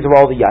last days of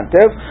all the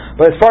Yontiv.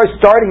 But as far as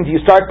starting, do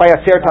you start by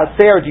Aser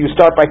Taser, or do you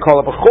start by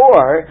Kol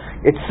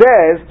HaBechor? It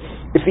says,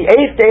 if the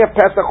 8th day of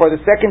Pesach or the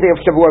 2nd day of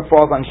Shavuot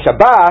falls on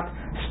Shabbat,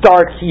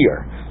 start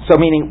here. So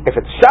meaning, if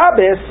it's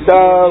Shabbos,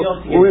 then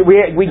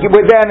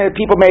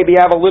people maybe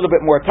have a little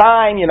bit more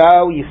time, you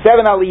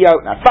 7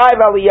 aliyot, not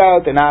 5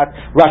 aliyot, they're not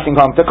rushing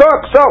home to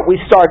cook, so we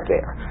start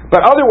there.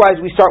 But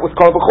otherwise, we start with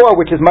Kol B'chor,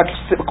 which is much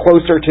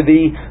closer to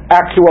the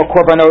actual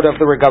korbanot of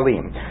the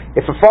regalim.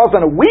 If it falls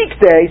on a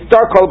weekday,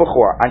 start Kol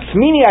B'chor. On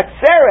Shmini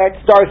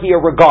Atzeret, start here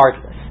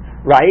regardless,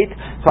 right?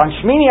 So on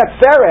Shmini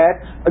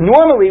Atzeret,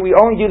 normally we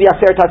only do the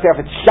Aser Taser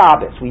if it's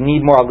Shabbos. We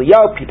need more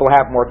aliyot, people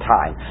have more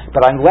time.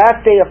 But on last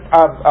day of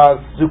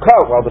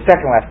Sukkot, well, the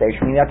second last day,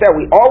 Shmini Atzeret,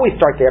 we always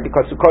start there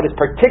because Sukkot is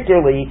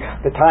particularly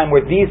the time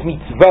where these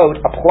mitzvot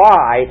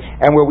apply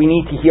and where we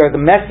need to hear the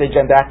message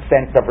and that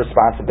sense of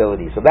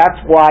responsibility. So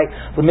that's why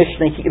the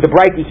Mishnah, the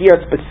Braita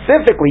here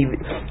specifically,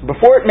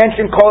 before it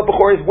mentioned Kol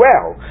B'chor as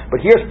well,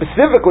 but here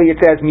specifically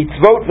it says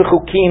mitzvot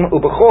v'chukim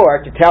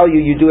u'b'chor to tell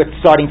you do it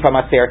starting from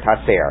Aser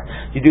Taser.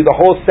 You do the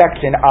whole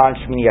section on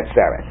Shmini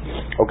Atzeret.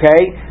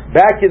 Okay,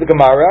 back to the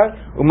Gemara.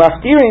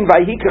 Umaftirin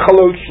vayhi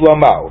kechalot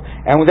Shlomo,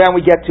 and then we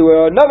get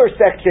to another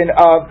section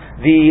of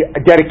the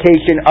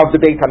dedication of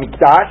the Beit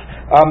Hamikdash.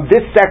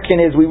 This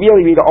section is we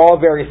really read all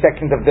various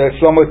sections of the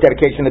Shlomo's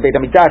dedication of the Beit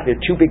Hamikdash. There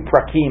are 2 big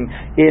prakim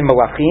in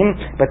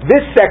Malachim, but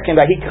this section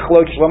vayhi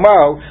kechalot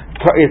Shlomo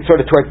is sort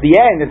of towards the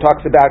end and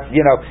talks about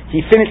he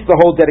finished the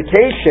whole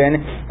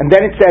dedication, and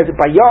then it says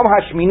Bayom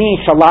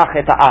Hashmini Shalach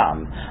et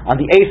Ha'am. On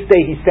the 8th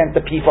day he sent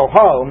the people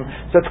home.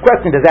 So it's a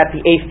question: is that the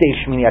 8th day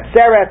Shmini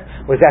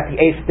Atzeret? Was that the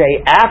 8th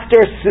day after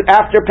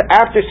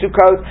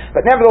Sukkot?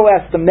 But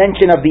nevertheless, the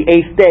mention of the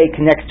 8th day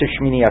connects to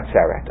Shmini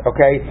Atzeret.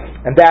 Okay,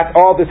 and that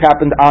all this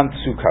happened on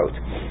Sukkot.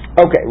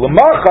 Okay,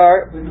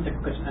 Lamachar.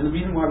 And the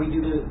reason why we do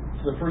the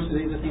first 2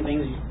 days the same thing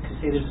is to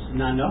say there's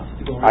not enough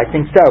to go around. I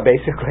think so,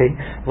 basically.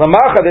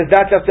 Lamachar, there's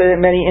not just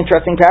many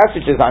interesting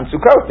passages on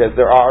Sukkot as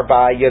there are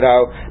by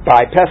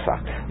Pesach.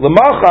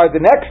 Lamachar,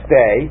 the next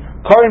day,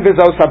 Korin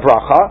V'zos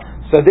HaBracha.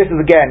 So this is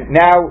again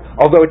now,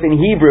 although it's in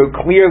Hebrew,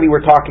 clearly we're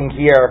talking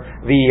here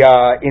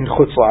in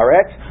Chutz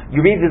La'aretz.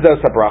 You read the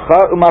V'zos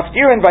HaBracha,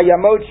 Umaftirin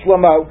Vayamot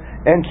Shlomo,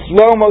 and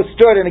Shlomo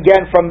stood, and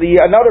again from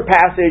another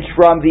passage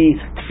from the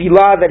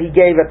tefillah that he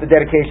gave at the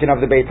dedication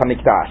of the Beit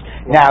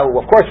HaMikdash. Now,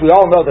 of course, we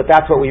all know that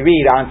that's what we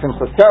read on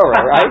Simchas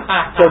Torah, right?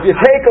 So if you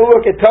take a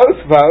look at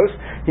Tosfos,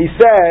 he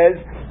says,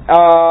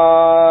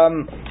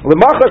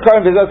 L'machar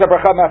karim v'zos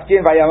habracha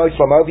maftir v'yamos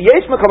shlomo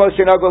v'yesh mekomos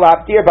shenogu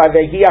l'haftir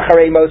v'vehi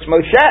acharei mos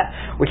Moshe,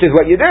 which is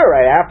what you do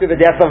right after the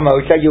death of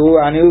Moshe. You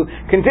want to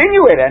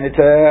continue it, and it's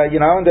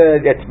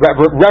it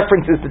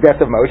references the death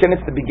of Moshe, and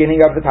it's the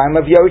beginning of the time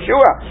of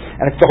Yoshua,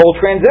 and it's the whole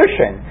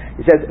transition.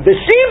 He says the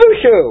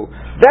shivushu,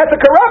 that's a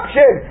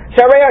corruption.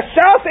 Sharei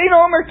hashas ein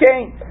omer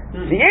kain.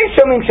 The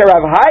Yeshomim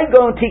Sharav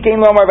Haigon Tikein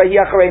Lomar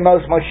Vayacharei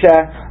Mos Moshe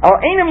Al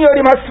Einam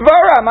Yodim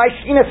Hasvara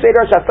Ma'Shina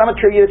Seder Shasama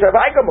True Yisrael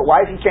Haigon. But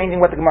why is he changing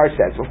what the Gemara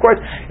says? Of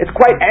course, it's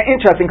quite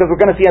interesting because we're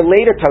going to see a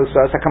later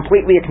Tosfos that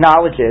completely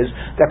acknowledges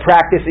that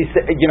practice is,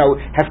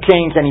 have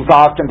changed and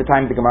evolved from the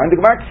time of the Gemara. And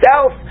the Gemara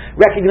itself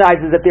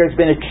recognizes that there's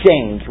been a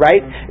change,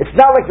 right? It's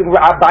not like the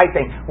Rabbi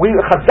saying we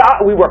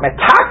were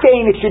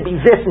metakein, it should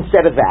be this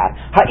instead of that.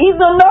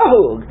 Ha'idno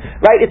Nahug,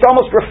 right? It's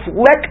almost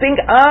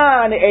reflecting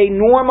on a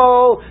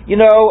normal,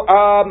 natural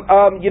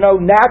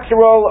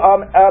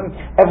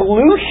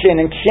evolution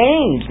and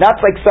change. Not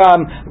like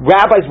some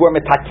rabbis were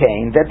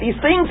metakein, that these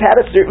things had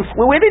a certain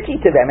fluidity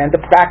to them and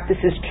the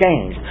practices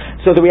changed.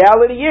 So the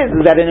reality is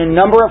that in a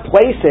number of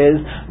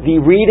places, the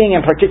reading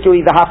and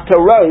particularly the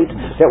Haftorot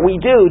that we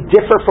do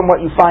differ from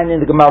what you find in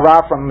the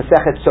Gemara from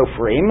Masechet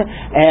Sofrim,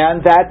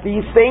 and that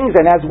these things,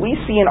 and as we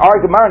see in our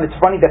Gemara, and it's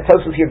funny that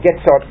Tosfos here gets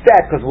so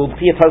upset because we'll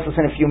see a Tosfos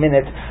in a few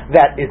minutes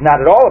that is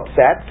not at all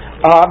upset,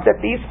 that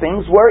these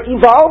things were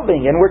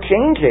evolving and were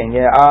changing,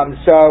 and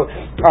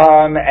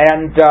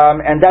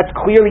that's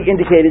clearly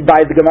indicated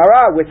by the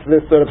Gemara with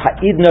this sort of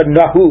ha'idna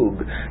nahug,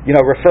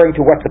 referring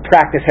to what the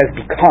practice has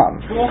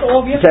become.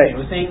 All yesterday,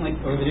 we're saying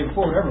or the day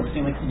before, whatever, we're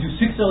saying we do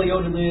 6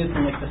 aliyot in this,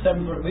 and the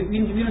 7th. We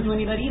don't do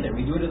any of that either.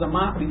 We do it as a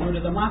mock. We do it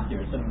as a mock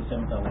here instead of the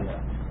 7th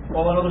aliyot.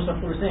 All that other stuff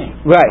that we're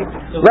saying. Right.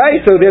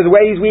 So there's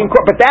ways we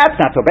incorporate, but that's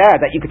not so bad.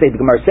 That you could say the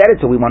Gemara said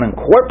it, so we want to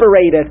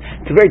incorporate it.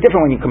 It's very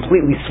different when you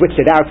completely switch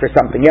it out for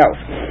something else.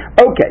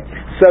 Okay,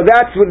 so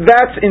that's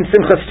in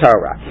Simchas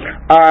Torah.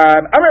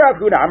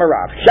 Amarav Huna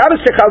Amarav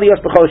Shabbos Shechal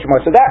Yos B'Chol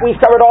Shemor. So that we've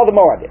covered all the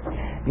Moedim.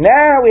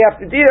 Now we have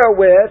to deal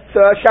with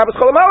Shabbos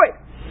Chol HaMoed.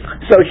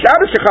 So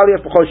Shabbos Shechal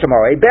Yos B'Chol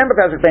Shemor. Ben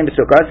B'Pesach Ben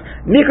B'Sukkos.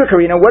 Mikra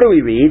Karina. What do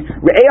we read?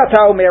 Re'ei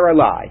Atah Omer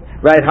Alai.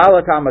 Right,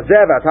 Halatam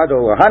Azev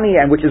Atadol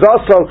Hani, and which is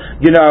also,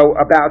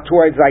 about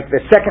towards like the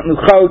second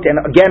Luchot, and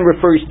again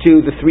refers to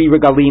the 3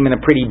 regalim in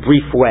a pretty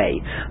brief way.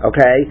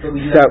 Okay,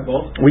 so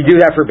we do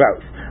that for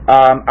both.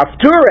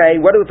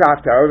 Afture, what is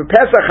Afture?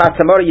 Pesach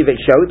Hatzamor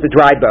Yiveshot, the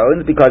dry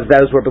bones, because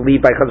those were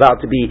believed by Chazal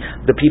to be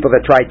the people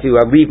that tried to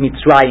leave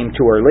Mitzrayim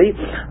too early.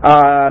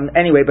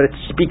 Anyway, but it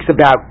speaks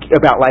about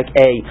like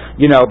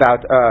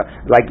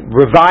like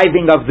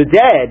reviving of the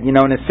dead, in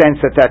a sense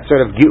that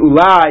sort of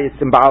Geulah is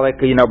symbolic,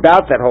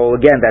 about that whole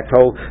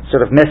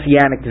sort of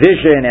messianic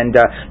vision, and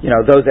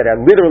those that are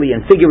literally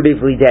and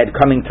figuratively dead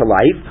coming to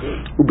life.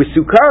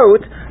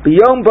 Ubesukot,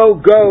 B'Yom Bo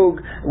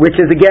Gog, which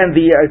is again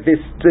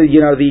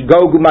the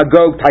Gog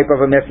Magog type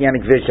of a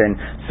messianic vision.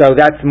 So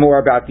that's more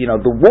about the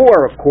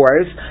war, of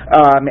course,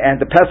 and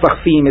the Pesach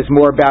theme is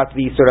more about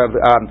the sort of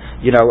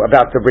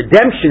about the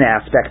redemption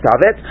aspect of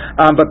it.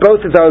 But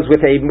both of those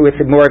with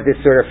more of this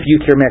sort of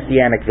future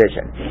messianic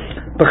vision.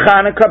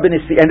 B'Chanukah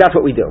b'Nisiim, and that's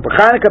what we do.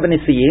 B'Chanukah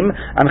b'Nisiim.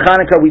 On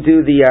Chanukah we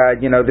do the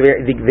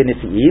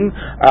Nisiim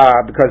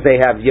because they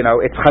have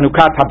it's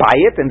Chanukat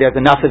Habayit, and there's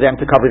enough of them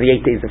to cover the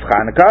 8 days of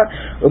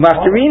Chanukah.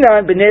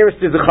 Umafterina and b'Neris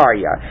to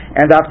Zechariah,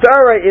 and the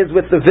Haftarah is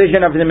with the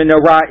vision of the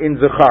menorah in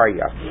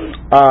Zechariah.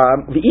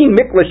 V'im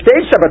mikla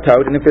shtei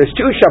Shabbatot, and if there's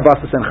 2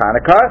 Shabbatos in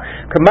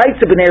Chanukah,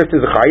 kamaitza b'Neris to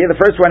Zechariah,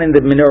 the first one in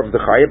the menorah of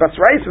Zechariah,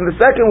 Basrais, and the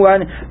second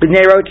one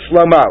b'Nerot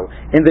Shlomo,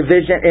 in the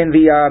vision in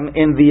the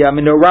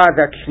menorah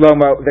that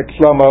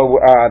Shlomo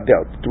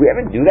built. Do we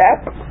ever do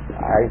that?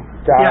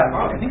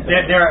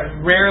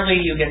 There rarely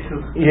you get to.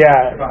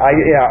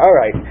 All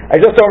right. I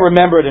just don't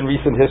remember it in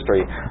recent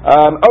history.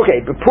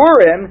 Okay, but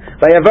Purim,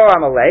 Vayavo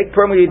Amalek.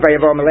 Purim we read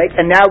Vayavo Amalek,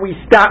 and now we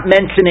stop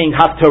mentioning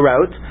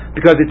Haftorot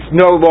because it's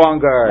no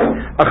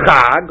longer a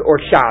Chag or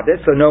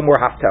Shabbos, so no more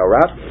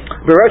Haftorah.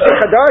 Rosh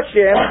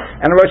Chodeshim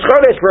and Rosh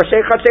Chodesh, Rosh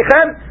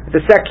Chadshechem. The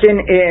section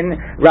in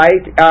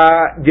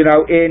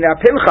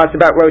Pinchas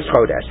about Rosh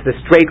Chodesh, the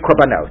straight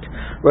korbanot.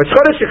 Rosh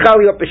Chodesh shechal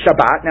yot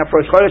b'Shabbat. Now, if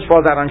Rosh Chodesh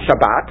falls out on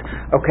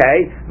Shabbat,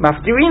 okay,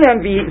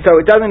 maftirinam so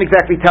it doesn't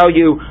exactly tell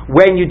you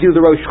when you do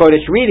the Rosh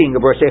Chodesh reading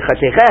of Rosh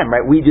Chadshechem,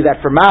 right? We do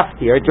that for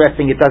Maftir,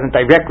 addressing it doesn't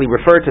directly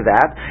refer to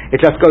that. It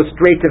just goes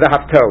straight to the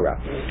Haftorah.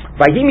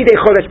 Vayimidei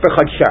Chodesh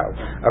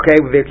b'Chodsho, okay,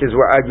 which is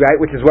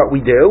what we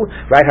do,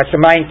 right?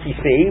 Hashemayim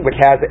Kisi, which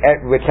has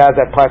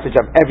that passage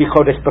of every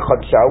Chodesh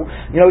b'Chodsho.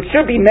 It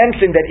should be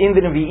mentioned that in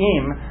the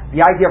Nevi'im, the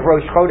idea of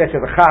Rosh Chodesh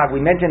as a Chag,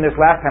 we mentioned this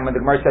last time when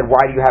the Gemara said,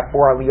 why do you have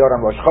 4 Aliyot on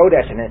Rosh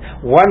Chodesh? And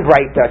one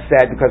Braita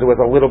said because it was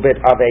a little bit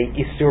of a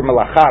Isur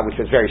Malacha, which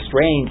was very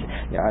strange.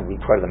 We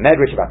quoted the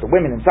Medrash about the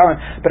women and so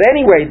on. But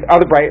anyway, the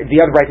other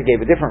Braita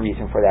gave a different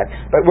reason for that.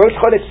 But Rosh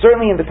Chodesh,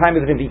 certainly in the time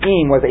of the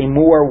Nevi'im, was a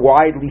more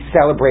widely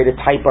celebrated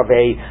type of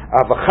a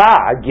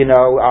Chag.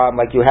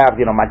 Like you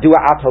have, Madua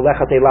Ato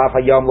Lechat Elav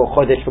Hayom Lo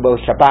Chodesh V'Lo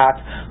Shabbat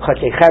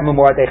Chadshechem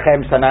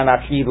U'Moadechem Sanan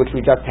Ashiv, which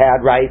we just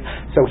had, right?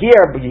 So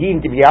here, the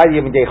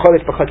idea of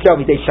Chodesh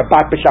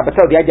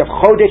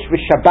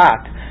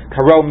v'Shabbat,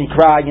 Karo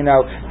Mikra,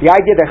 the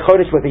idea that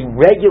Chodesh was a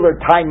regular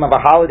time of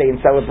a holiday and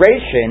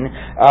celebration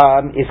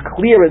is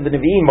clear in the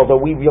Nevi'im,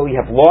 although we really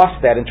have lost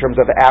that in terms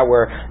of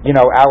our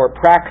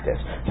practice.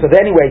 So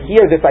anyway,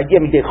 here this idea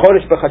Midei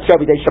Chodesh v'Chadsho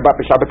Midei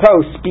Shabbat v'Shabbato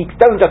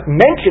doesn't just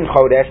mention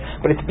Chodesh,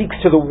 but it speaks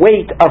to the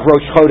weight of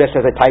Rosh Chodesh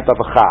as a type of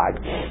a Chag.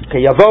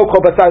 Okay, Yavo Kol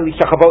Basar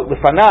L'Shachavot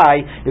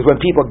L'Fanai is when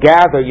people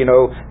gather,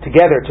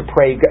 together to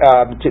pray,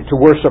 to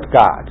worship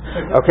God.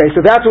 Okay,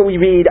 so that's what we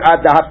read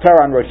at the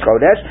Haftarah on Rosh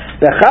Chodesh.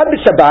 The Chad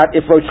b'Shabbat,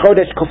 if Rosh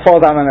Chodesh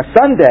falls down on a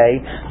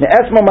Sunday,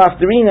 Ne'esmo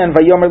Mafterinan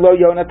Vayomer Lo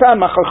Yonatan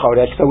Machar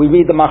Chodesh. So we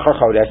read the Machar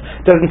Chodesh.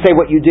 Doesn't say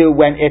what you do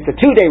when it's a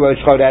 2-day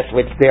Rosh Chodesh,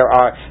 which there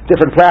are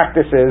different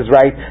practices,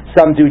 right?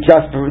 Some do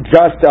just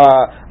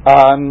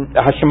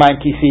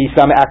Hashemayim Kisi.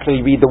 Some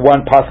actually read the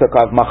one pasuk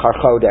of Machar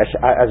Chodesh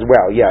as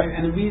well. Yes.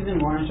 And the reason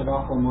why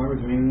Shabbat Chol Moed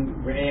was reading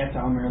Re'eh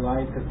Ta'omer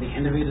Elai because the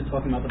end of it is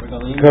talking about the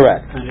Regalim.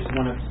 Correct. Kind of just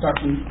want to start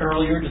from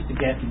earlier just to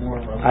get more.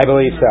 I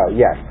believe so.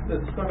 Yes.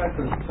 Let's go back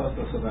to the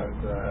Tosfos about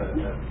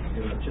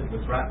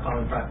this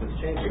common practice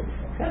changing.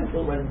 Kind of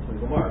still went into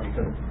the Gemara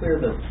because it's clear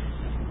that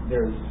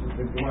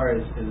the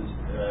Gemara is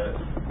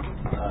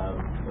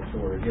what's the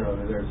word?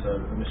 There's a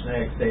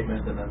Mishnaic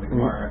statement and then the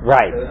Gemara.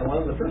 Right. And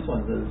one of the first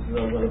ones is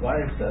what the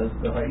Bible says,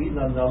 the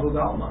Ha'idna Nahu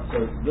Galma.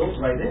 So it's built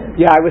right in.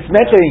 Yeah, I was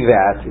mentioning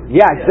that.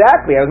 Yeah,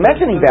 exactly. I was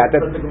mentioning that.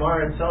 But the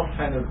Gemara itself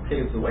kind of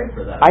paves the way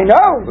for that. I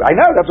know.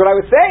 That's what I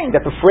was saying.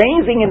 That the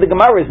phrasing in the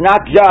Gemara is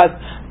not just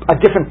a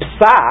different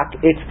psak.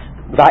 It's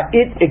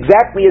Va'id,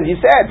 exactly as you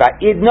said,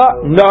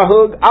 Va'idna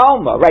Nahug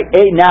Alma. Right,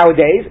 A,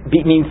 nowadays,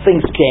 B means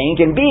things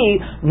change, and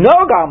B,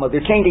 Nahug Alma.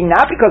 They're changing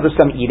not because of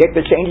some edict,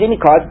 they're changing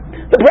because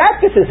the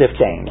practices have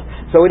changed.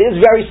 So it is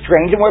very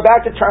strange, and we're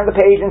about to turn the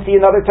page and see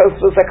another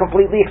Tosfos that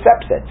completely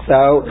accepts it.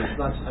 So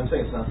I'm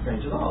saying it's not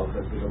strange at all,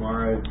 because the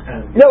Gemara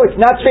kind of... No, it's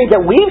not strange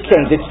that we've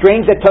changed. It's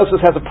strange that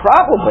Tosfos has a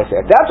problem with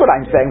it. That's what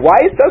I'm saying. Why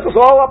is Tosfos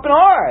all up in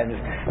arms?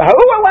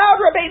 Who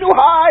allowed Rabbeinu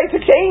Hai to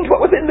change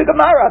what was in the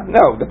Gemara?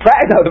 No, the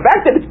fact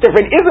that it's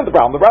different isn't the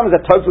problem. The problem is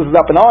that Tosfos is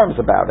up in arms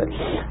about it.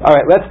 All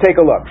right, let's take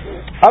a look.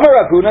 Amar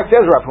Rav Huna,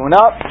 says Rav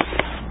Huna,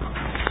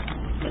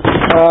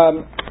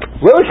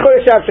 Rosh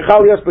Chodesh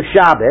Shechal Yos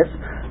b'Shabbos.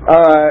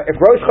 If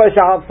Rosh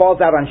Chodesh falls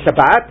out on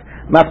Shabbat,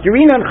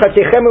 Mafterinon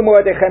Chashechem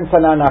U'Moedechem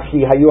Sana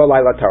Nafshi Hayu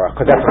Alayla Torah,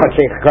 because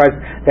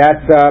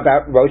that's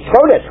about Rosh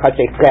Chodesh,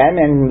 Chashechem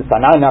and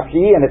Sana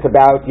Nafshi, and it's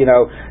about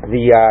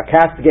the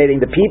castigating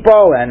the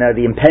people and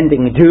the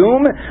impending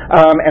doom,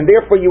 and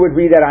therefore you would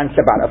read that on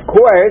Shabbat. Of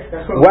course,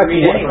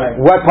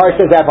 what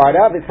parsha is that part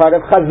of? It's part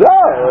of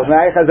Chazal,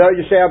 right? Chazal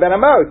Yeshaya ben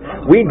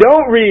Amos. We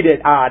don't read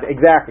it odd,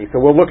 exactly. So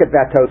we'll look at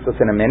that Tosfos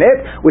in a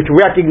minute, which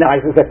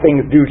recognizes that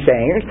things do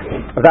change.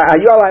 My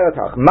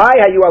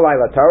Hayu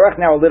Alayla Torah.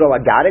 Now a little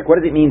agadic. What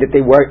does it mean that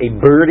they were a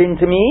burden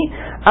to me?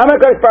 It's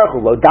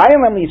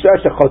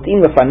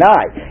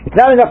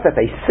not enough that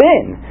they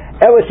sin.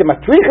 They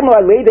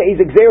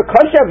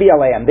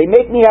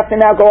make me have to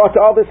now go out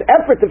to all this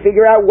effort to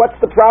figure out what's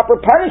the proper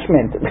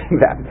punishment.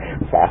 That's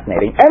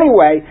fascinating.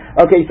 Anyway,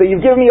 okay, so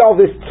you've given me all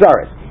this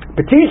tzaris.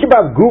 But Tisha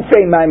B'Av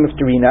Gufei Ma'im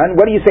Mifterinan,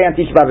 what do you say on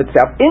Tisha B'Av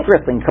itself?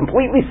 Interesting,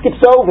 completely skips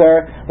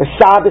over the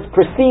Shabbos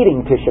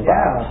preceding Tisha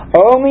B'Av.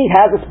 Only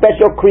has a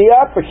special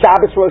kriya for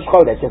Shabbos Rosh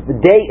Chodesh. As the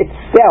day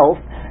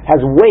itself has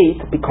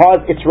weight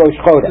because it's Rosh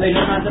Chodesh.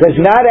 Does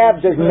not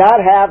have a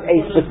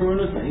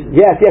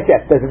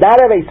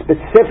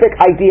specific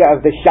idea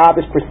of the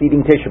Shabbos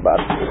preceding Tisha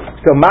B'Av.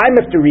 So Ma'im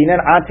Mifterinan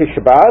on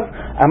Tisha B'Av,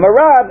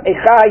 Amarav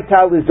Echa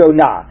Hayta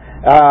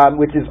Lizonah,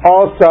 which is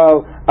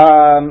also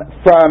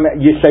from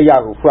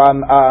Yeshayahu,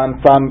 from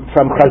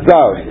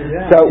Chazon.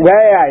 So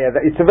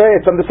it's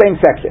from the same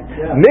section.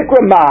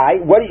 Mikra Mai.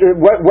 What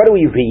do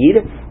we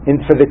read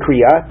for the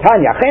Kriya?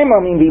 Tanya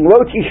Chemomim V'Imlo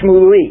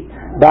Tishmuli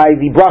by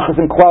the brachas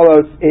and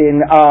klalos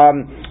in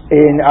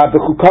the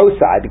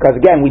Chukosai, because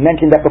again we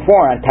mentioned that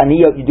before on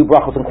Taniyot you do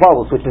brachas and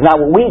klalos, which is not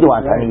what we do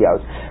on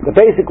Taniyot. But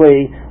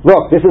basically,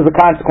 look, this is the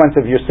consequence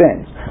of your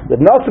sins.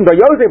 Because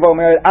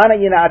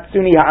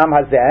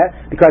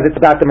it's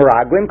about the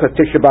Meraglim, because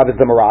Tisha B'Av is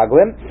the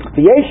Meraglim.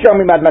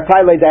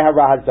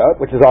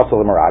 Which is also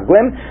the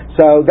Meraglim.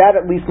 So that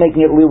at least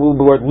making it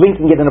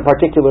linking it in a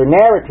particular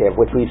narrative,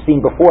 which we've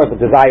seen before, the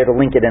desire to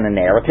link it in a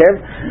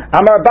narrative.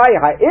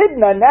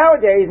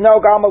 Nowadays, no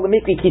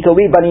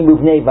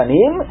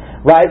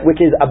right,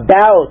 which is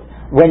about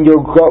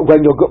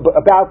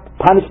about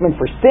punishment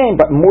for sin,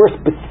 but more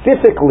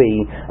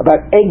specifically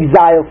about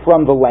exile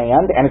from the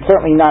land, and it's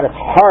certainly not as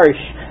harsh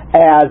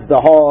as the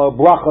whole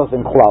brachos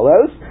and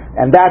klalos,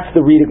 and that's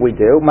the reading we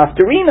do.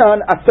 Mafterinon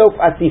asof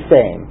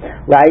asifein,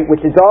 right, which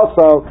is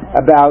also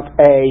about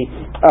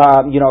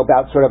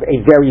about sort of a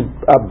very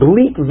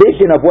bleak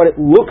vision of what it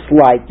looks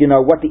like,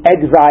 what the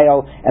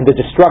exile and the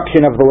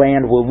destruction of the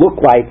land will look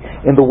like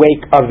in the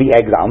wake of the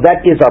exile. And that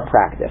is our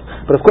practice.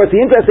 But of course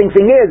the interesting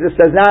thing is, this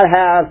does not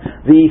have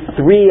the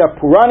 3 of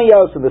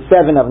Puranios and the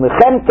 7 of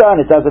Nechemta,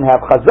 and it doesn't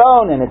have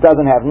Chazon, and it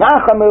doesn't have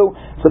Nachamu.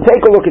 So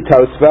take a look at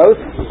Tosfos.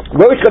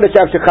 Rosh Chodesh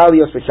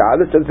Shechalios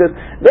v'Shabbos. It says,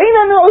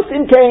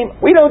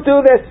 we don't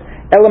do this.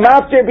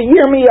 Elamafter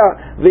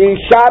b'Yirmiyah, the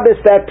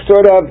Shabbos that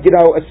sort of,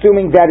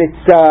 assuming that it's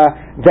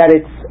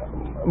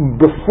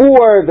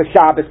before the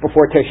Shabbos,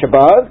 before Tisha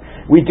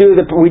B'Av, we do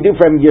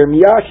from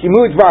Yirmiyah,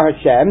 Shimud Dvar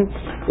Hashem,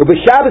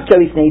 u'b'Shabbos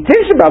Kelisnei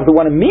Tisha B'Av, the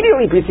one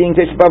immediately preceding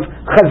Tisha B'Av,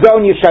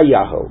 Chazon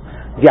Yeshayahu.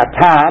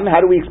 Yatam,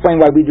 how do we explain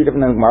why we do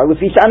different than the Gemara? Now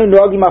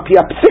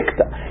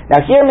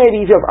here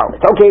maybe you feel,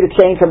 it's okay to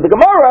change from the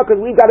Gemara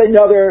because we've got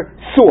another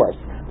source,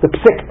 the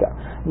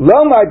Psikta.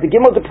 Lomar the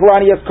Gimel de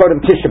Puranios Kodem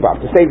Tisha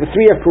B'Av, to say the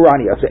 3 of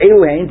Puranios. So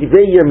Eluhain,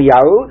 Divrei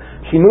Yirmiyahu,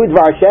 Shimud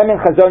Dvar Hashem, and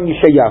Chazon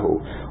Yeshayahu.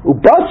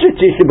 Ubasher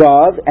Tisha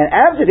B'Av, and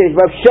after Tisha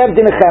B'Av, Shev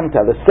de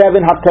Nechemta, the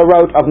 7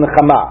 Haftarot of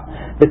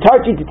Nechama. The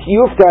Tarchi de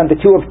Tiyufta and the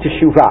 2 of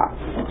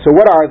Teshuvah. So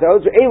what are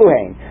those?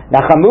 Eluhain,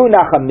 Nachamu,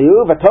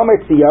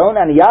 Vatomer Tzion,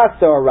 and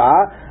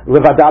Yasora,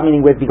 Levada,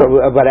 meaning with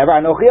whatever,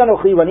 Anochi,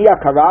 Rani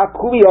Akara,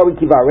 Kuli Ori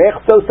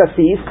Tivarech, So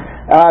Sasis,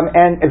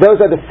 and those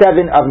are the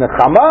 7 of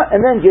Nechama, and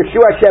then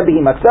Yeshua Hashem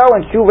B'Himaso,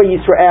 and Shuva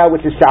Yisrael,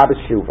 which is Shabbos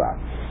Shuva.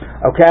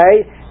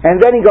 Okay? And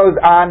then he goes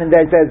on, and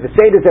then says the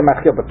Seder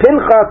Zemachil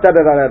B'Pinchas,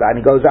 and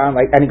he goes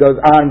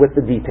on with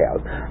the details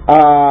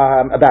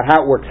about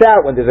how it works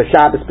out when there's a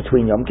Shabbos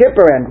between Yom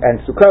Kippur and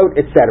Sukkot,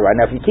 etc.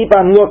 Now, if you keep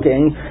on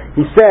looking,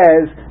 he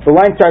says the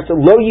line starts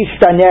Lo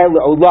Yishtaneh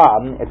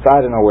Le'olam. It's I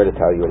don't know where to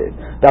tell you it is.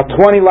 About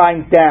 20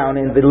 lines down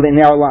in the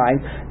narrow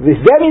line.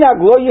 V'zeminag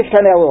Lo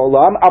Yishtaneh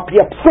Le'olam Al Pi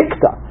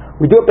Psikta.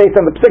 We do it based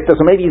on the Psikta,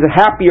 so maybe he's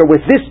happier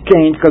with this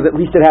change because at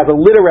least it has a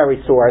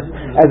literary source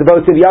as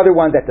opposed to the other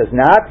one that does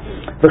not.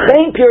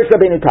 V'chein Pirush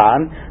Rabbeinu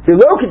Tam,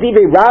 v'lo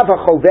kedivei Rav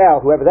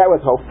HaChovel, whoever that was,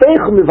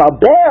 Hofeich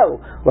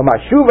Mivalbel,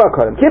 L'mashuva,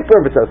 Kodem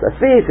Kippur, V'tzos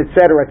Asis,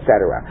 etc.,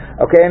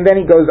 etc. Okay, and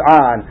then he goes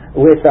on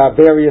with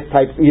various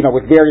types,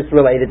 with various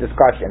related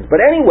discussions.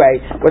 But anyway,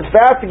 what's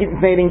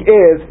fascinating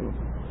is,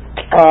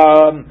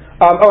 and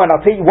I'll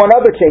tell you one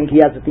other change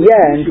he has at the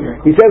end.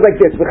 He says like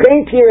this: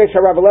 V'chein Pirush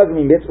Harav Elazar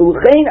Mimitz,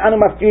 U'chein Anu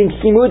Maftirin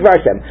Shimud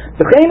Varshem.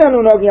 V'chein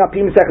Anu Nogin Al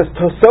Pi Meseches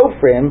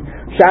Tosofrim,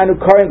 Shanu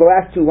Korin, the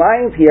last 2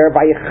 lines here,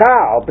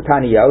 Vayichal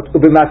B'Taniyot,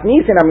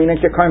 U'b'Masnisin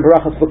Aminan Shekarin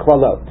Barachos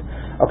V'Klalot.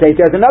 Okay,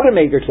 there's another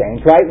major change,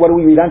 right? What do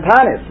we read on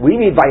Tanis? We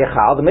read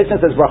Vayachal, the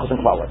Mishnah says brachos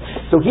and klalos.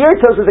 So here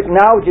Tosfos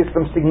acknowledges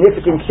some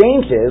significant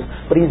changes,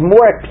 but he's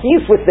more at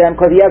peace with them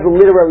because he has a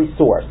literary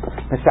source.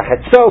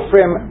 Mesachet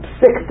Sofrim,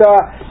 Sikta,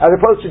 as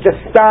opposed to just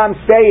Stam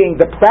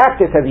saying the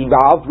practice has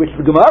evolved, which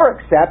the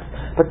Gemara accepts,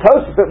 but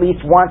Tosfos at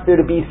least wants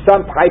there to be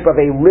some type of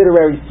a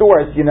literary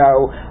source,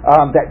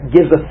 that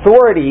gives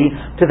authority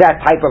to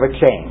that type of a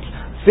change.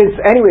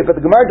 But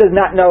the Gemara does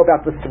not know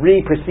about the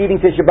three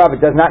preceding Tisha B'Av. It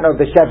does not know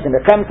the Shev and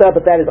the Chemta,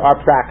 but that is our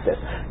practice.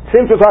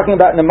 Since we're talking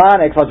about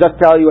mnemonics, I'll just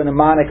tell you a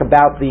mnemonic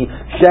about the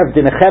Shev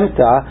and the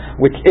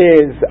Chemta, which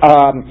is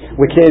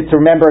to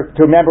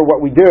remember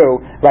what we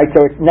do, right?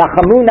 So it's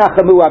Nachamu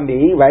Nachamu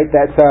Ami, right?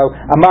 So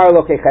Amar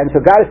Lokechem.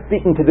 So God is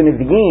speaking to the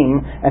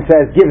Nevi'im and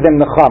says, give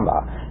them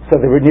Nechama. So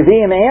the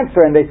Nevi'im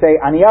answer and they say,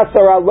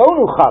 Aniyasara lo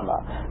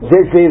Nuchama.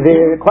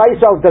 The Klal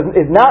Yisrael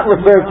is not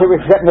referred to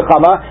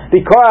Nechama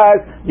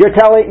because you're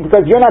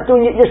not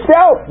doing it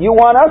yourself. You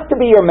want us to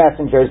be your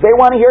messengers. They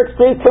want to hear it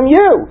straight from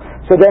you.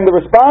 So then the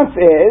response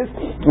is,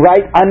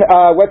 right,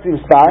 what's the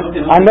response?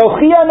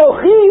 Anochi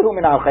hu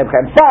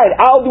minalchemchem. Fine,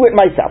 I'll do it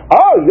myself.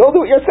 Oh, you'll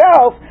do it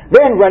yourself?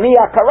 Then Rani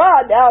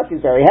Akarad, now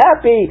she's very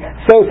happy.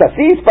 So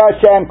Sasis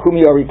Hashem,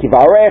 Kumi Ori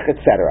Kivarech,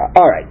 etc.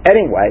 Alright,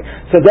 anyway,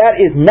 so that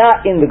is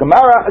not in the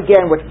Gemara.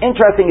 Again, what's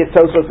interesting is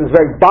Tosfos is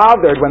very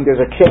bothered when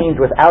there's a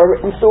change without a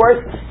written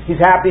source.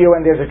 He's happier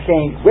when there's a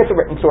change with a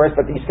written source,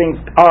 but these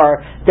things are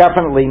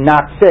definitely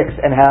not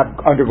fixed and have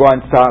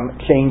undergone some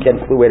change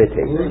and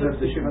fluidity.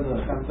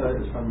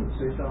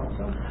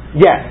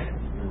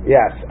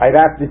 Yes, I'd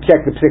have to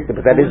check the psikta,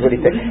 but that is what he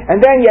said.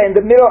 And then, in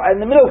the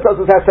middle,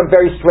 Tosfos has some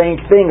very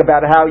strange thing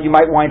about how you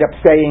might wind up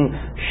saying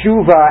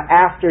Shuva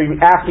after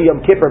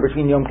Yom Kippur,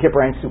 between Yom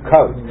Kippur and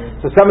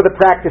Sukkot. So some of the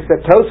practice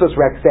that Tosfos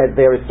said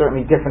there is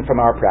certainly different from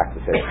our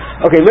practices.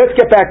 Okay, let's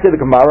get back to the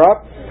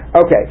Gemara.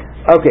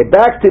 Okay,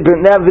 back to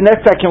now. The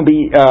next section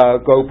will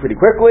go pretty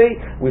quickly.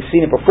 We've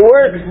seen it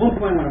before. There's one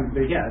point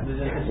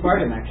it's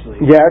Spartan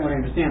actually. Yes. I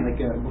understand,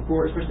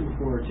 especially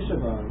before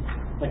Tisha B'Av,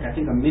 I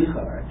think a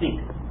mincha,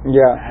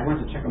 Yeah. I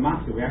went to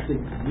Czechoslovakia. We actually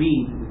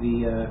read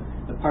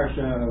the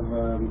parsha of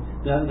the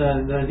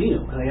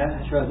Azinu.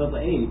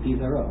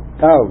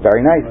 Oh,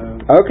 very nice.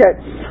 Okay.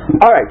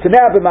 All right. So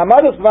now the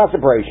mamados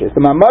v'masabrachos, the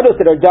mamados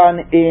that are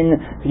done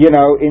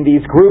in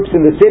these groups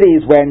in the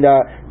cities when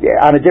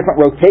on a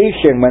different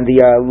rotation, when the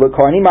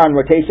Kohanim are on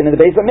rotation in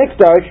the base of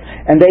Mikdash,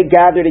 and they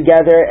gather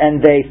together and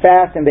they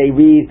fast and they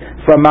read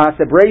from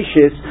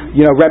masabrachos,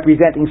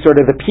 representing sort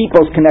of the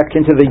people's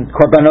connection to the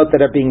korbanot that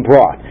are being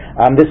brought.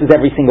 This is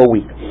every single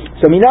week.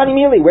 So Minani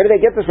Mili, where do they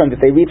get this from? Did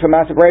they read from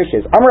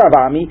masabrachos? Amar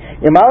Avami,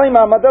 Imali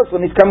Mamados,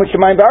 when he's come with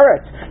Shemayim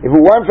Baretz. If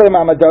it weren't for the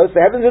Mamados, the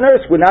heavens and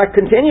earth would not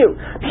continue.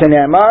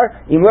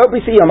 Shenemar, Imlo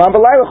Bisi Yamam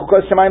Balayla,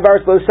 Chukos Shemayim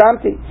Baretz Lo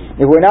Samti.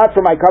 If it were not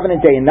for my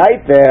covenant day and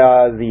night,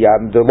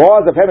 the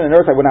laws of heaven and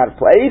earth I would not have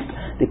placed.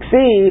 The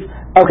Ksiv.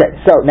 Okay,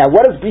 so now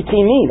what does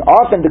Britim mean?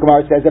 Often the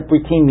Gemara says that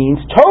Britim means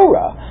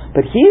Torah,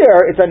 but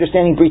here it's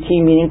understanding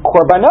Britim meaning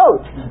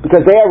Korbanot,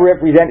 because they are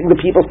representing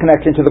the people's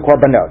connection to the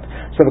Korbanot.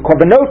 So the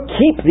Korbanot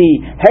keep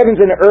the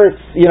heavens and earth,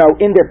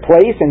 in their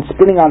place and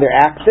spinning on their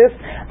axis,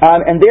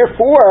 and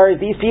therefore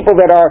these people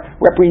that are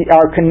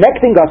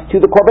connecting us to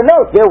the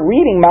Korbanot, they're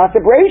reading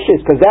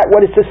masabrachos, because that's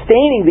what is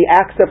sustaining the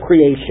acts of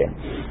creation.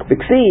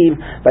 V'ksiv,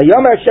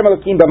 Vayomer Hashem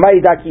Elokim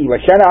b'mayidaki,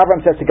 Hashem Avram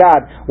says to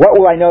God, what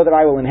will I know that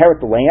I will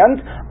inherit the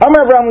land?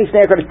 Amar Avram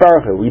Lifnei HaKadosh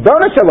Baruch Hu,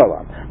 Ribono Shel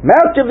Olam,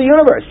 Master of the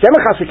universe, Shem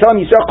Chas V'Shalom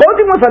Yisrael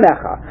Chodim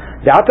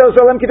Lefanecha, V'ato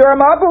Zolem Kedor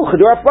HaMabu,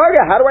 Chedor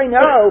HaFlaga. How do I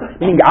know?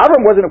 Meaning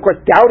Avram wasn't, of course,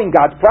 doubting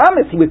God's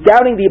promise. He was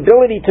doubting the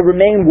ability to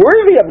remain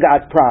worthy of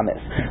God's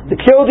promise. The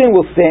children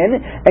will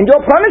sin, and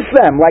you'll punish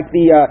them, like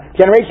the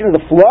generation of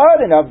the flood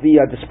and of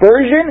the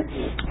dispersion.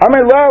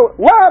 Amar Lo,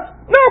 love,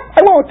 no,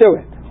 I won't do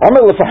it.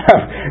 Amar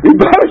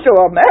Ribono Shel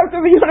Olam, Master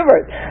of the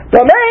universe.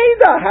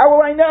 How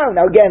will I know?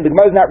 Now again, the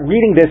Gemara is not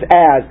reading this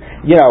as,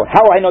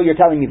 how I know you're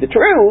telling me the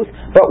truth,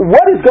 but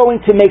what is going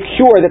to make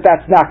sure that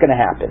that's not going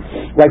to happen?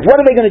 Like, what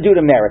are they going to do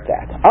to merit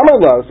that? Amar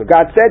Lo, so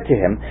God said to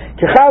him,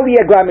 the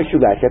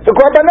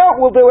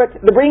korbanot will do it.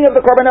 The bringing of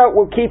the korbanot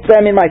will keep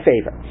them in my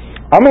favor.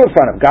 Amar in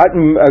front of God,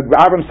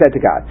 Avram said to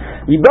God,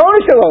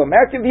 Ribono Shel Olam,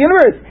 Master of the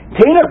universe,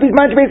 but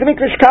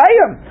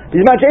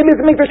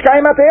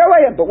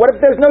what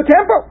if there's no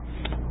temple?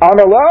 I've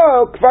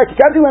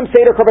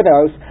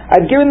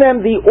given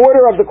them the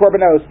order of the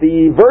korbanos,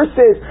 the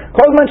verses,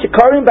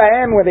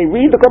 where they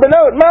read the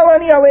korbanot,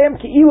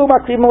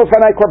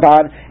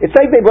 it's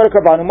like they brought a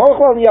korban,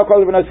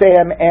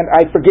 and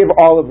I forgive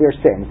all of their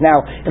sins.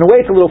 Now, in a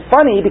way it's a little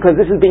funny, because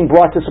this is being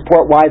brought to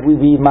support why we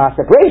read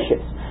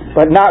masabrachos,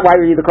 but not why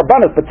we read the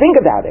korbanos. But think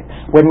about it.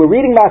 When we're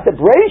reading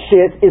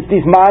masabrachos, it's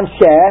these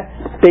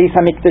mansheh beis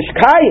hamikdash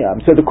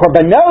kayim. So the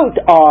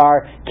korbanot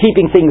are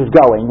keeping things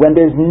going. When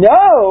there's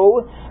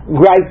no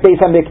right,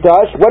 based on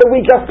Mikdash, what have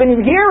we just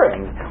been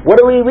hearing? What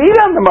do we read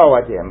on the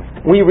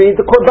Moadim? We read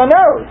the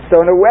Korbanot.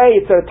 So in a way,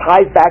 it sort of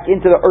ties back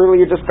into the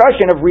earlier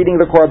discussion of reading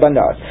the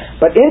Korbanot.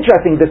 But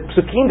interesting, the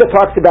Psukim that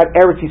talks about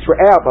Eretz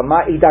Yisrael, the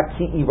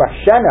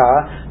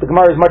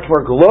Gemara is much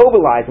more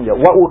globalizing it.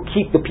 What will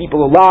keep the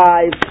people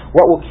alive?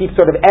 What will keep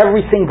sort of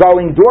everything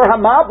going? Dor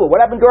HaMabul.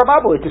 What happened to Dor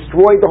HaMabul? It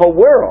destroyed the whole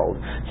world.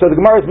 So the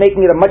Gemara is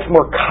making it a much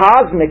more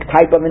cosmic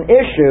type of an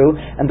issue,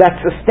 and that's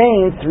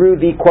sustained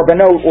through the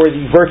Korbanot or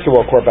the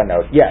virtual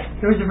Korbanot. Yes.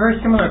 There was a very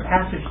similar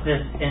passage to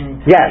this in...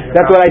 Yes,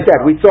 that's what I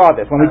said. We saw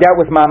this when we dealt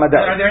with Mama.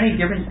 Are there any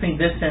difference between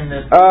this and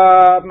this?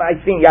 I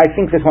think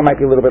this one might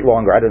be a little bit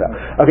longer. I don't know.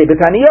 Okay, but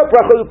Taniyot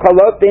brachot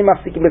kolot they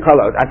mafsikim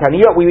bekolot. On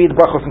Taniyot we read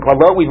brachos and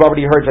kolot. We've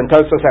already heard from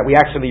Tosfos that we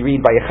actually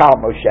read by Yechal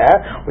Moshe,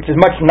 which is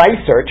much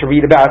nicer to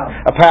read about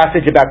a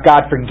passage about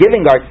God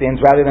forgiving our sins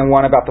rather than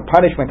one about the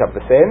punishment of the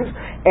sins.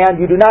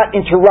 And you do not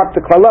interrupt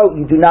the kolot.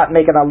 You do not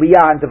make an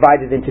aliyah and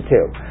divide it into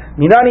two.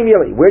 Minani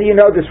mili. Where do you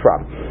know this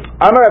from?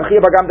 Amar Rav Chiya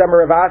bar Gam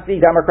Damar Rav Asi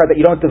Damar Kar that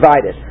you don't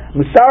divide it.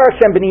 Musar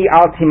Hashem b'ni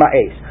al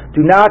tima'es.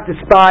 Do not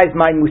despise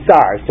my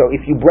musar. So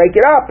if you break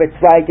it up, it's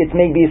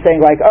maybe saying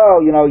like,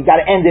 oh, you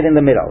got to end it in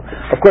the middle.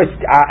 Of course,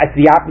 it's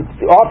the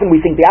opposite. Often we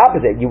think the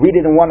opposite. You read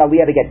it in one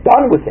aliyah to get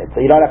done with it,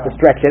 so you don't have to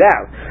stretch it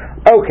out.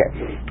 Okay.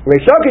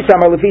 Reish Lakish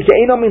Amar Lefisha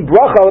Eino Min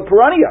Bracha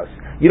Leperanios.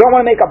 You don't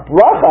want to make a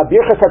bracha,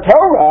 birchas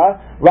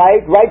haTorah,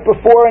 right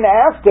before and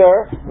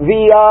after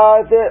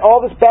all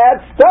this bad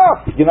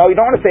stuff. You don't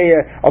want to say,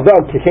 although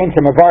kishem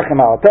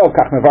mevarchim al tov,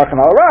 kach mevarchim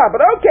al ra,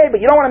 but okay,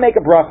 but you don't want to make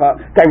a bracha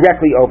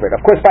directly over it.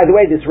 Of course, by the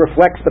way, this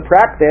reflects the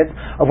practice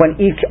of when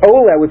each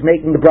olah was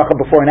making the bracha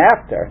before and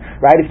after,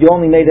 right? If you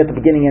only made it at the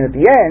beginning and at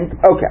the end,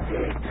 okay.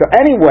 So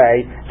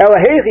anyway, what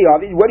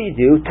do you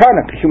do?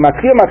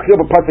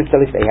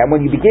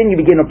 When you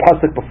begin a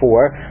pasuk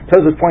before.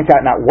 Tosfos points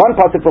out not one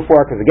pasuk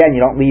before, because again, you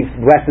don't leave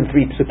less than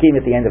 3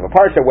 psukim at the end of a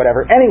parsha,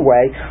 whatever.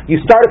 Anyway, you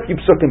start a few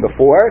psukim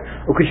before,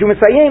 and when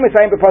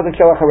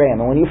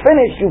you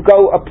finish, you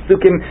go a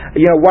psukim,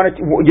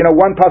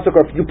 one pasuk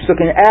or a few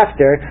psukim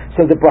after,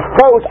 so the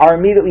brachot are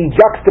immediately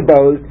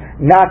juxtaposed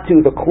not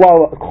to the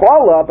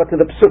klala, but to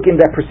the psukim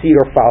that precede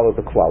or follow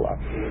the klala.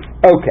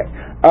 Okay.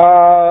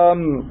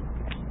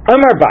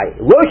 Amar Bai,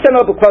 Lo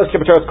Shano B'Klos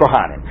Shabbatos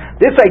Kohanim.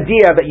 This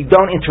idea that you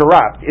don't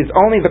interrupt is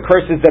only the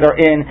curses that are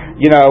in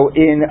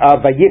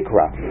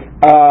Vayikra.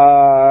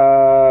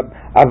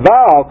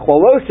 Aval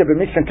Klolos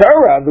Mishnah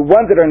Torah, the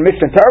ones that are in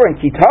Mishnah Torah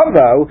and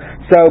Kitavo,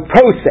 so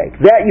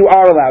posek, that you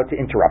are allowed to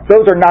interrupt.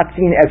 Those are not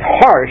seen as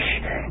harsh,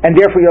 and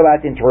therefore you're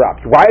allowed to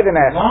interrupt. Why are they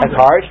not as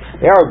harsh?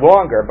 They are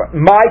longer, but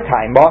my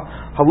time,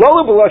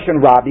 Halolu B'Loshen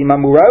Rabbi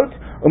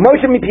Mamurot. The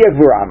ones in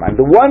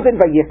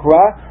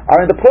Vayikra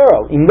are in the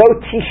plural. Imlo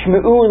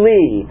tishmeu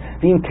li,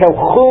 v'im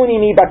telchuni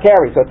mi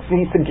bakeri. So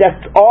he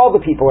suggests all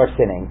the people are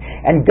sinning,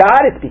 and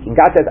God is speaking.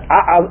 God says,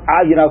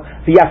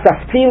 v'yasafti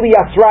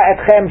liyasra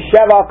etchem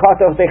sheva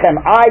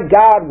katotechem. I,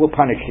 God, will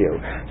punish you.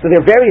 So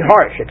they're very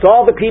harsh. It's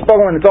all the people,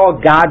 and it's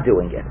all God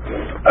doing it.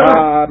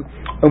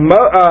 Okay.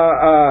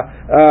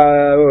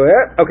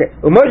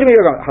 Those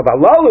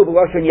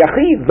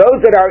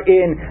that are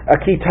in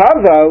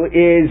Kitavo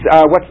is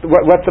what's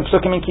the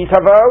psukim in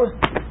Kitavo?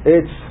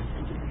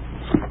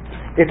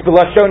 It's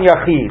b'lashon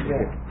yachid.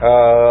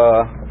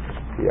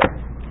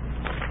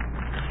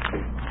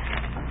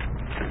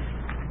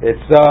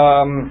 It's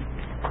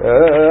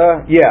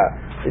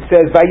It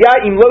says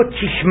Vaya im lo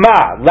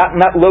tishma,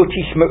 not lo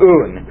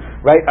tishmaun.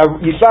 Right?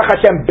 Yishlach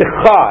Hashem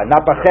b'cha,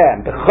 not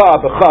b'chem.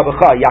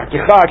 B'cha.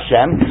 Yachicha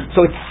Hashem.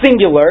 So it's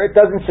singular. It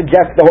doesn't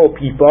suggest the whole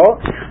people.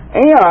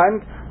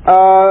 And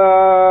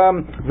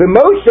the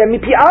Moshe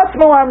mipi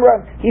atzmo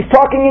amra. He's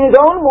talking in his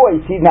own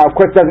voice. Now, of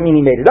course, doesn't mean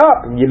he made it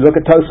up. You look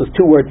at Tosfos,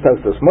 2 words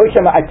Tosfos. Moshe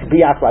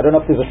mipi atzmo. I don't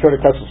know if there's a shorter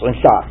Tosfos in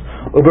Shas.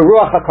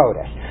 Uberuach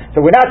HaKodesh. So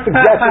we're not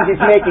suggesting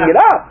he's making it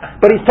up,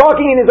 but he's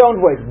talking in his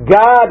own voice.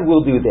 God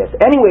will do this.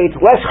 Anyway, it's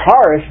less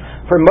harsh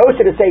for Moshe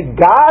to say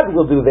God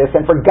will do this,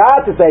 and for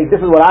God to say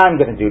this is what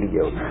I'm going to do to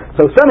you.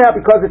 So somehow,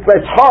 because it's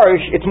less harsh,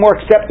 it's more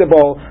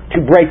acceptable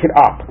to break it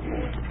up.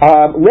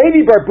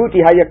 Levi Barbuti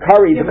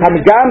Hayakari, the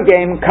Kamigam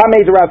game,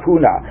 Kamei Rav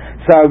Huna.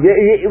 So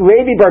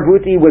Levi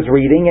Barbuti was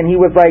reading, and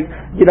he was like,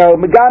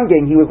 Megam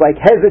game, he was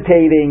like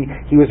hesitating.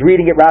 He was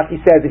reading it.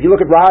 Rashi says, if you look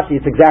at Rashi,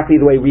 it's exactly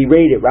the way we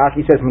read it.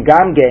 Rashi says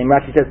Megam game.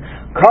 Rashi says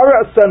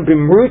Kara Asan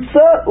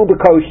Bimrutza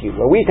Ubekoshi.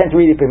 Well, we tend to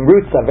read it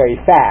Bimrutza very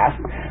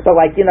fast, but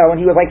and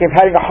he was like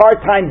having a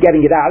hard time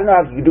getting it out. I don't know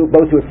how you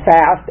both do it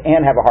fast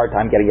and have a hard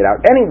time getting it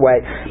out.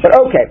 Anyway, but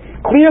okay.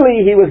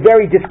 Clearly, he was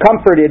very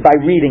discomforted by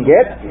reading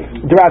it.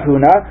 Rav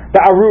Huna,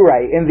 the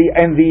Arurai in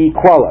the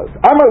Kolos.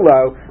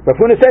 Amarlo, Rav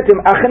Huna said to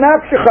him,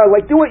 Achanafshecha,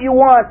 do what you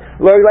want.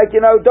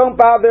 Don't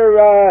bother.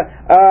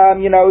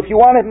 If you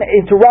want to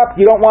interrupt,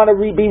 you don't want to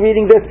be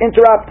reading this.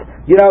 Interrupt.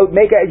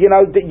 Make a. Break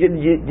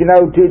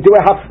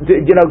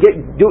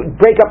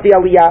up the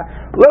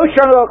aliyah. Lo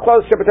shano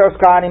close Shabbatos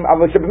Kanim.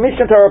 Avoshav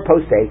Mishnah Torah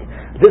posek.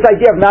 This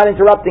idea of not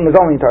interrupting is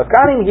only in Torah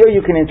Kanim. Here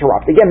you can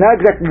interrupt. Again, not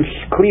exactly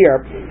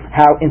clear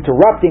how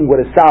interrupting would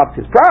have solved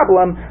his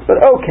problem, but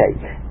okay.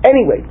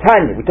 Anyway,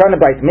 Tanya, we turn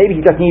the Bryce. Maybe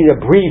he just needed a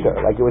breather,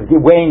 like it was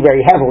weighing very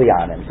heavily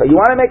on him. So you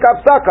want to make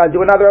Hafsaka,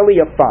 do another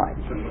Aliyah, fine.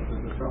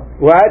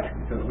 What?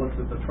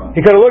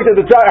 He could have looked at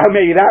the truck. Oh,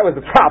 maybe that was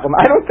the problem.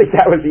 I don't think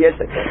that was the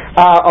issue.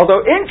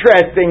 Although,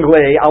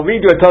 interestingly, I'll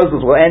read you a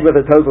Tosfos. We'll end with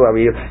a Tosfos. I'll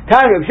read you.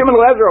 Tanya, Shimon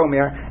Lezer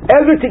Omer,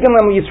 Ezra Tikkun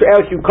Lem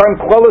Yisrael Shukarim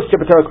Klolos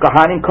Shepatoros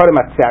Kohanim Kodem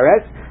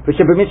Atzeres. Wow.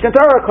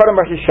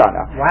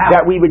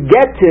 That we would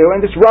get to,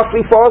 and this roughly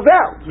falls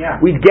out. Yeah.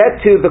 We'd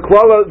get to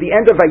the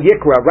end of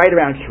Vayikra, right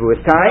around Shavuos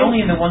time. But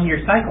only in the 1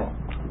 year cycle.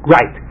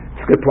 Right.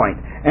 That's a good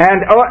point.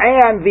 And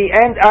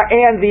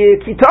the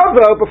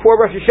Kitavo before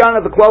Rosh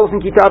Hashanah, the Klolos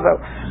in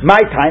Kitavo. My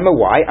time of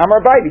why?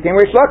 Amar Bai became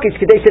Rish Lakish.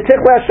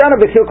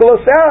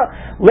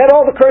 Let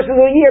all the curses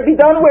of the year be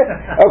done with.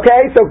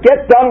 Okay, so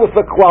get done with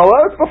the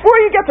Klolos before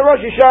you get to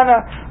Rosh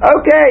Hashanah.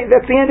 Okay,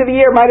 that's the end of the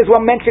year. Might as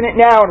well mention it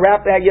now and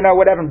wrap that,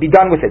 whatever, and be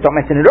done with it. Don't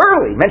mention it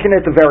early. Mention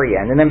it at the very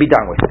end and then be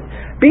done with it.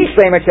 Because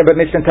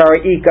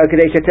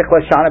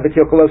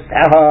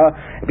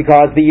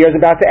the year's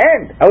about to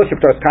end.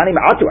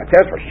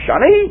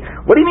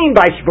 What do you mean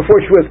by before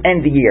Shavuos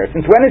end the year?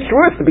 Since when is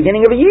Shavuos? The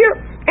beginning of a year?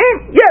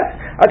 Yes.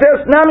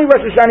 Nami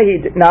Rosh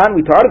Hashanah Nan,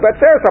 we talked about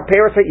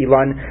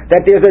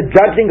that there's a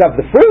judging of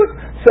the fruit,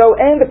 so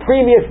end the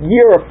previous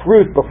year of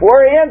fruit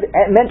beforehand,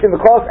 and mention the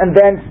cost, and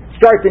then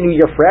start the new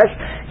year fresh.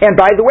 And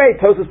by the way,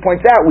 Tosfos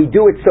points out, we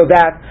do it so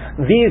that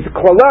these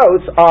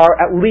klolos are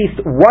at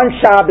least one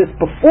Shabbos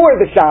before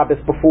the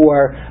Shabbos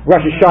before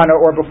Rosh Hashanah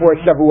or before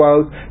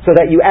Shavuot, so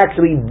that you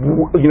actually,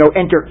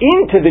 enter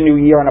into the new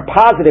year on a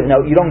positive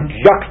note. You don't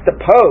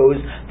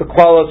juxtapose the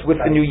klolos with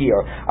the new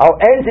year.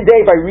 I'll end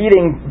today by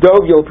reading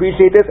Dov. You'll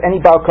appreciate this. Any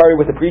Balkari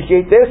would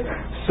appreciate this.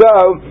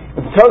 So,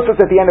 the Tosfos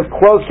at the end of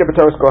Klolos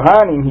Shepatoros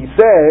Kohanim, he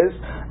says,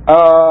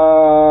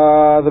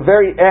 the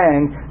very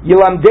end,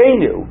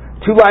 Yilamdenu,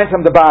 2 lines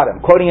from the bottom,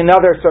 quoting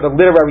another sort of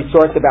literary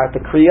source about the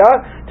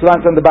Kriya, 2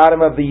 lines from the bottom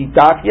of the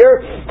daf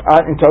here,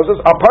 in Tosfos,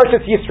 Al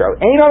Parshas Yisro.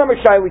 Ein Adam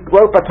Rishai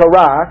Likrot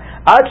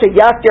B'Torah, Ad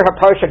Sheyazkir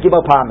HaParsha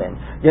Gimel Pamim.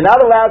 You're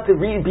not allowed to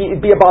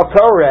be a Baal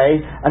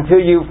Torah until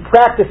you've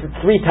practiced it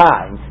 3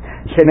 times.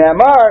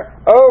 Shene'amar,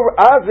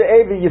 Az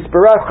Evi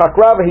Yispera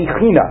Chakra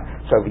V'Hichina.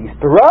 So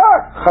Yispera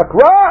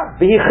Chakra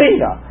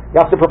V'Hichina. You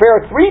have to prepare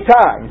it 3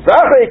 times.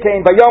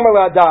 V'Achein Bayomer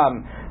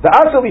L'Adam. The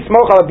Asal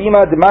Yismoch Al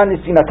Bima Deman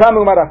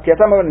Nisinatamu Maraf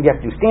Kiatamu, and you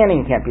have to do standing,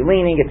 you can't be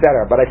leaning,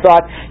 etc. But I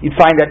thought you'd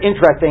find that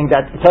interesting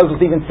that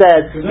Tosfos even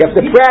says you have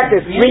to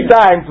practice 3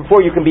 times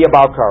before you can be a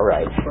Baal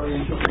Korah.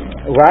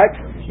 What?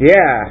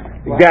 Yeah,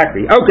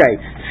 exactly. Okay.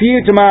 See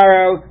you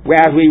tomorrow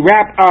as we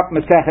wrap up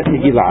Masechet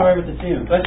Megillah.